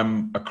 sure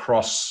I'm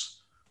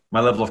across my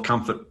level of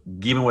comfort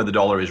given where the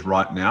dollar is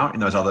right now in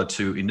those other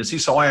two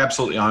indices. So I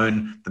absolutely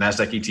own the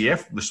NASDAQ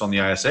ETF listed on the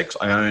ASX.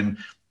 I own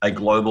a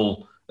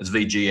global, as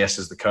VGS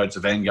as the code, so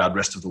Vanguard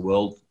Rest of the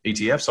World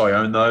ETF. So I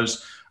own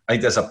those. I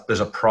think there's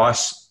a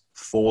price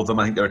for them.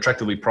 I think they're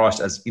attractively priced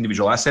as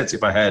individual assets.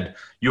 If I had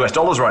US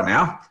dollars right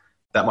now,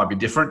 that might be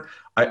different.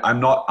 I'm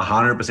not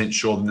 100%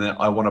 sure that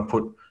I want to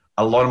put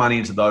a lot of money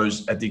into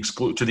those to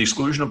the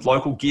exclusion of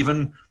local,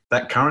 given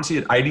that currency.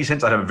 At 80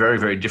 cents, I'd have a very,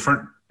 very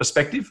different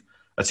perspective.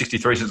 At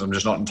 63 cents, I'm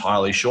just not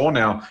entirely sure.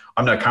 Now,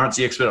 I'm no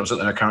currency expert. I'm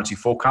certainly no currency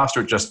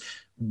forecaster. It just,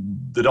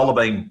 the dollar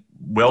being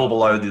well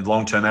below the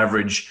long-term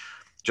average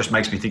just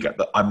makes me think that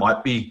I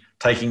might be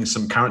taking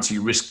some currency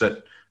risk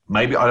that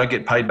maybe I don't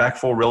get paid back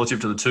for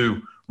relative to the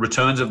two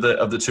returns of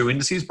the two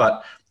indices.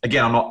 But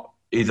again, I'm not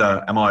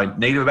either. Am I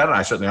negative about it?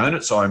 I certainly own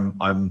it, so I'm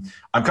kind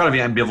of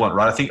ambivalent,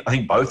 right? I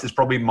think both is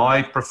probably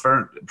my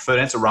preferred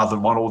answer rather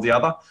than one or the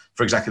other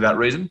for exactly that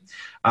reason.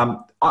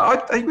 I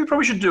think we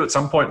probably should do at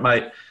some point,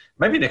 mate.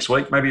 Maybe next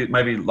week,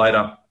 maybe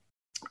later,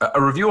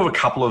 a review of a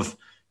couple of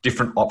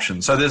different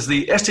options. So there's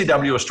the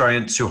STW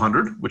Australian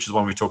 200, which is the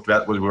one we talked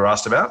about, we were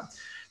asked about.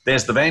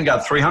 There's the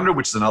Vanguard 300,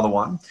 which is another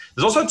one.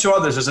 There's also two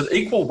others. There's an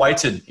equal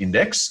weighted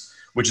index,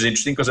 which is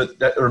interesting because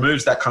it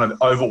removes that kind of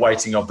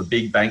overweighting of the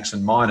big banks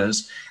and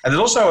miners. And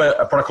there's also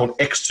a product called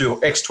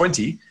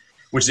X20,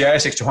 which is the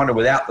ASX 200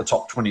 without the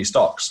top 20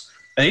 stocks.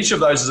 And each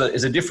of those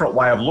is a different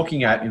way of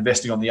looking at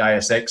investing on the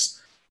ASX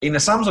in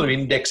some sort of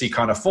indexy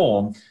kind of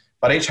form,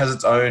 but each has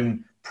its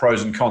own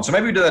pros and cons. So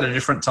maybe we do that at a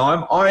different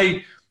time.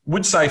 I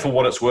would say, for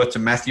what it's worth to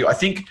Matthew, I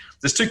think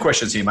there's two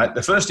questions here, mate.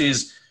 The first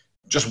is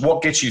just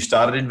what gets you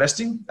started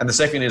investing? And the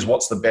second is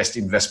what's the best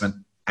investment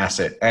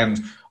asset? And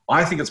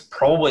I think it's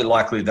probably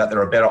likely that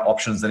there are better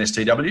options than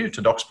STW,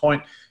 to Doc's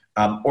point,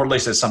 or at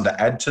least there's some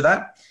to add to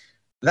that.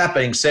 That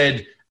being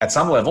said, at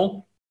some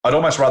level, I'd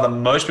almost rather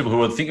most people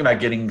who are thinking about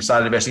getting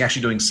started investing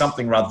actually doing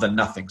something rather than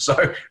nothing. So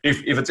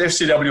if it's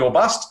STW or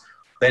bust,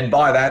 then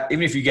buy that.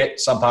 Even if you get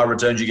subpar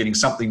returns, you're getting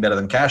something better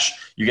than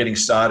cash. You're getting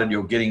started.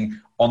 You're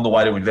getting on the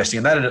way to investing.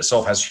 And that in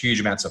itself has huge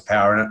amounts of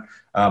power in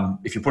it.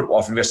 If you put it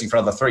off investing for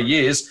another 3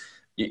 years,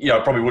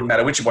 it probably wouldn't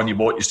matter which one you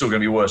bought. You're still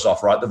going to be worse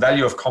off, right? The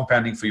value of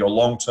compounding for your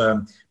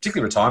long-term,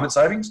 particularly retirement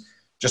savings,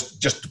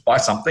 just buy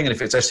something. And if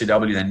it's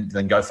STW,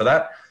 then go for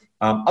that.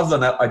 Other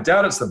than that, I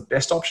doubt it's the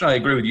best option. I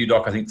agree with you,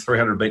 Doc. I think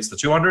 300 beats the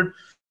 200.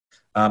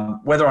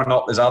 Whether or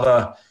not there's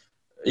other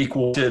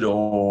equal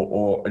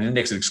or an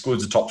index that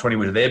excludes the top 20,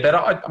 whether they're better,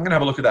 I'm going to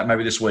have a look at that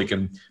maybe this week,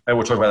 and maybe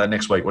we'll talk about that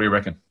next week. What do you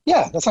reckon?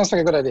 Yeah, that sounds like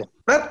a good idea.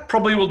 That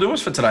probably will do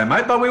us for today,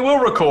 mate, but we will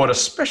record a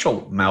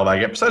special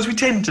mailbag episode, as we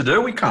tend to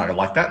do. We kind of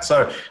like that,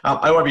 so it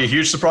won't be a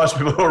huge surprise for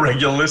people who are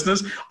regular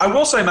listeners. I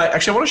will say, mate,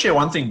 actually, I want to share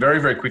one thing very,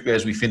 very quickly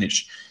as we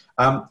finish.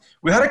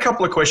 We had a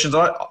couple of questions.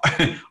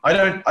 I'm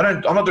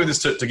not doing this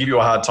to give you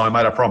a hard time,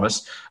 mate, I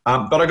promise.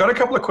 But I got a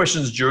couple of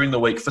questions during the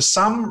week. For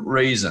some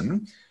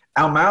reason,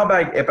 our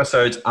mailbag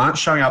episodes aren't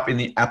showing up in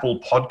the Apple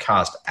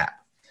Podcast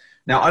app.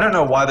 Now, I don't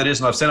know why that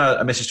is, and I've sent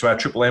a message to our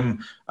Triple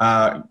M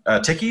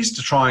techies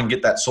to try and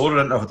get that sorted.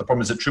 I don't know if the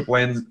problem is at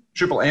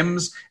Triple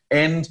M's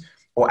end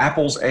or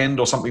Apple's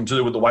end or something to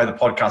do with the way the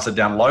podcasts are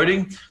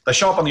downloading. They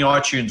show up on the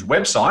iTunes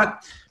website,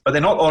 but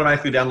they're not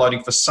automatically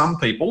downloading for some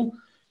people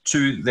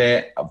to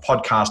their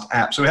podcast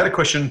app. So we had a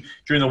question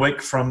during the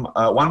week from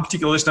one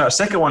particular listener. A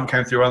second one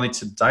came through only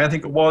today, I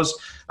think it was.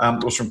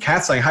 It was from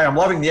Kat saying, "Hey, I'm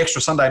loving the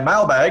extra Sunday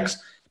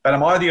mailbags, but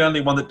am I the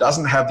only one that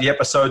doesn't have the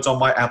episodes on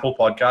my Apple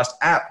Podcast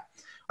app?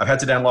 I've had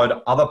to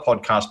download other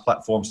podcast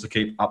platforms to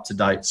keep up to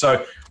date."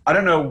 So I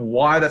don't know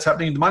why that's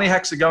happening. The money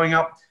hacks are going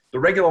up. The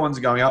regular ones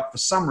are going up. For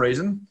some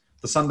reason,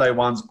 the Sunday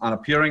ones aren't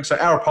appearing. So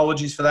our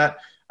apologies for that.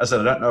 As I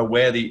said, I don't know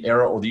where the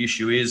error or the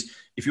issue is.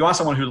 If you are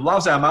someone who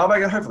loves our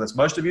mailbag, and hopefully that's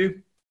most of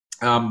you,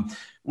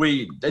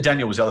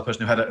 Daniel was the other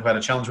person who had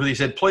a challenge with it. He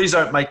said, "Please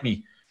don't make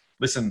me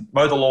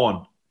mow the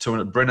lawn to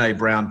a Brené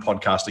Brown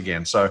podcast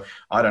again. So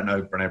I don't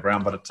know Brené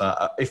Brown, but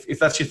if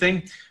that's your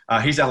thing,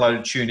 he's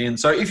downloaded TuneIn.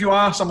 So if you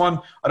are someone,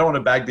 I don't want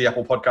to bag the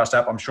Apple Podcast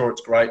app. I'm sure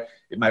it's great.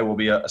 It may well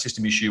be a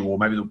system issue, or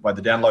maybe the way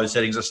the download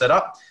settings are set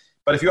up.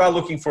 But if you are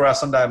looking for our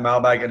Sunday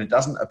mailbag and it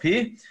doesn't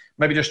appear,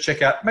 maybe just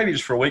check out, maybe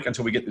just for a week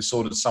until we get this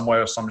sorted some way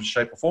or some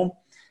shape or form,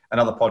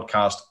 another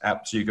podcast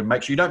app so you can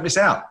make sure you don't miss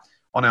out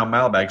on our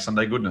mailbag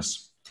Sunday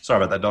goodness.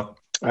 Sorry about that, Doc.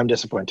 I'm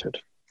disappointed.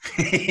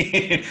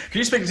 Can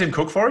you speak to Tim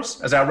Cook for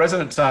us as our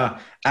resident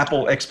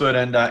Apple expert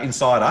and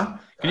insider?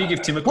 Can you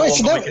give Tim a call on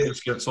the weekend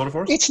to get it sorted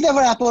for us? It's never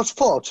Apple's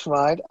fault,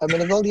 right? I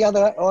mean, if all the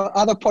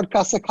other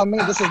podcasts are coming,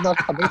 this is not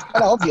coming. It's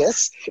kind of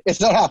obvious.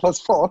 It's not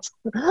Apple's fault.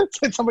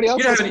 It's somebody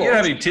else's fault. You don't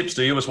have any tips,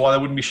 do you, as why they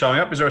wouldn't be showing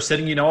up? Is there a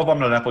setting you know of? I'm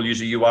not an Apple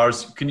user. You are.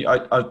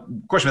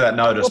 Question without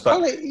notice,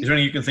 but is there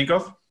anything you can think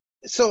of?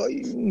 So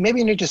maybe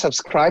you need to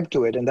subscribe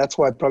to it, and that's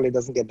why it probably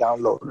doesn't get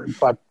downloaded.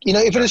 But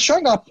if it is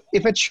showing up,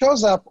 if it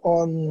shows up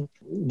on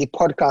the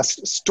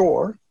podcast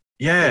store,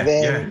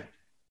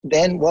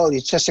 then well,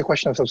 it's just a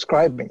question of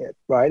subscribing it,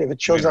 right? If it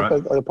shows up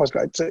on the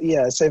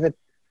podcast,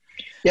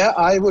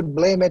 I would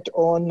blame it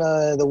on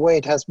the way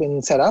it has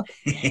been set up,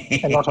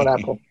 and not on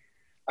Apple.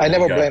 I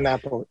never blame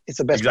Apple. It's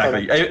the best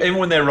product. Even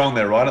when they're wrong,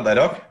 they're right, aren't they,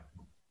 Doc?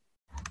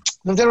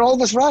 They're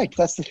always right.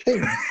 That's the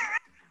thing.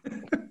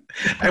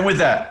 And with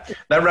that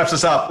wraps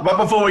us up. But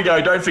before we go,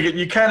 don't forget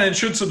you can and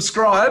should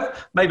subscribe,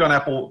 maybe on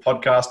Apple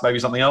Podcast, maybe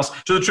something else,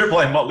 to the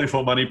Triple M Motley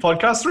Fool Money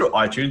podcast through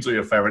iTunes or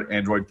your favorite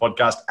Android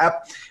podcast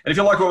app. And if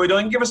you like what we're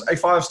doing, give us a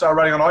 5-star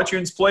rating on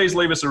iTunes. Please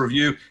leave us a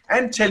review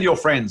and tell your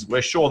friends.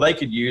 We're sure they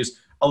could use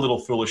a little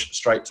foolish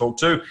straight talk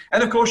too.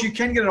 And of course, you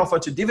can get an offer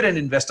to Dividend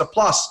Investor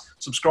Plus.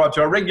 Subscribe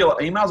to our regular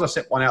emails. I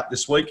sent one out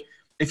this week.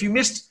 If you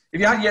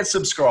haven't yet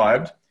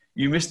subscribed,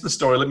 you missed the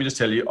story, let me just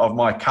tell you, of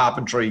my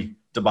carpentry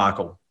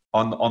debacle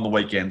on the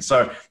weekend.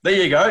 So there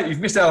you go. You've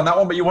missed out on that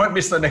one, but you won't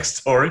miss the next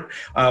story.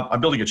 I'm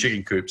building a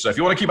chicken coop. So if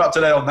you want to keep up to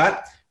date on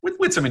that,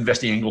 with some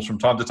investing angles from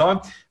time to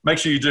time, make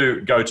sure you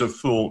do go to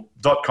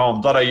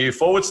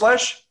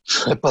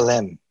fool.com.au/Triple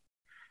M.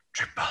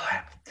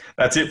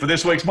 That's it for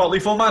this week's Motley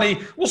Fool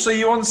Money. We'll see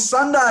you on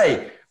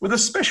Sunday with a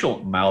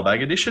special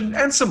mailbag edition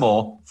and some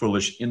more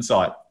foolish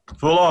insight.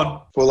 Fool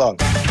on. Fool on.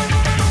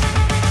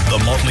 The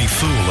Motley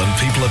Fool and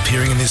people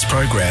appearing in this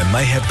program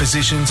may have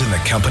positions in the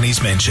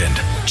companies mentioned.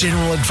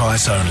 General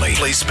advice only.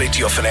 Please speak to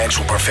your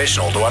financial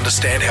professional to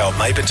understand how it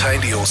may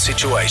pertain to your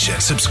situation.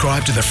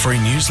 Subscribe to the free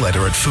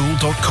newsletter at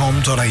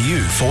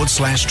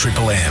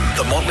fool.com.au/Triple M.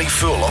 The Motley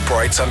Fool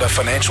operates under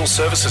Financial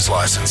Services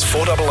Licence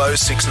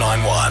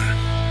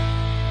 400691.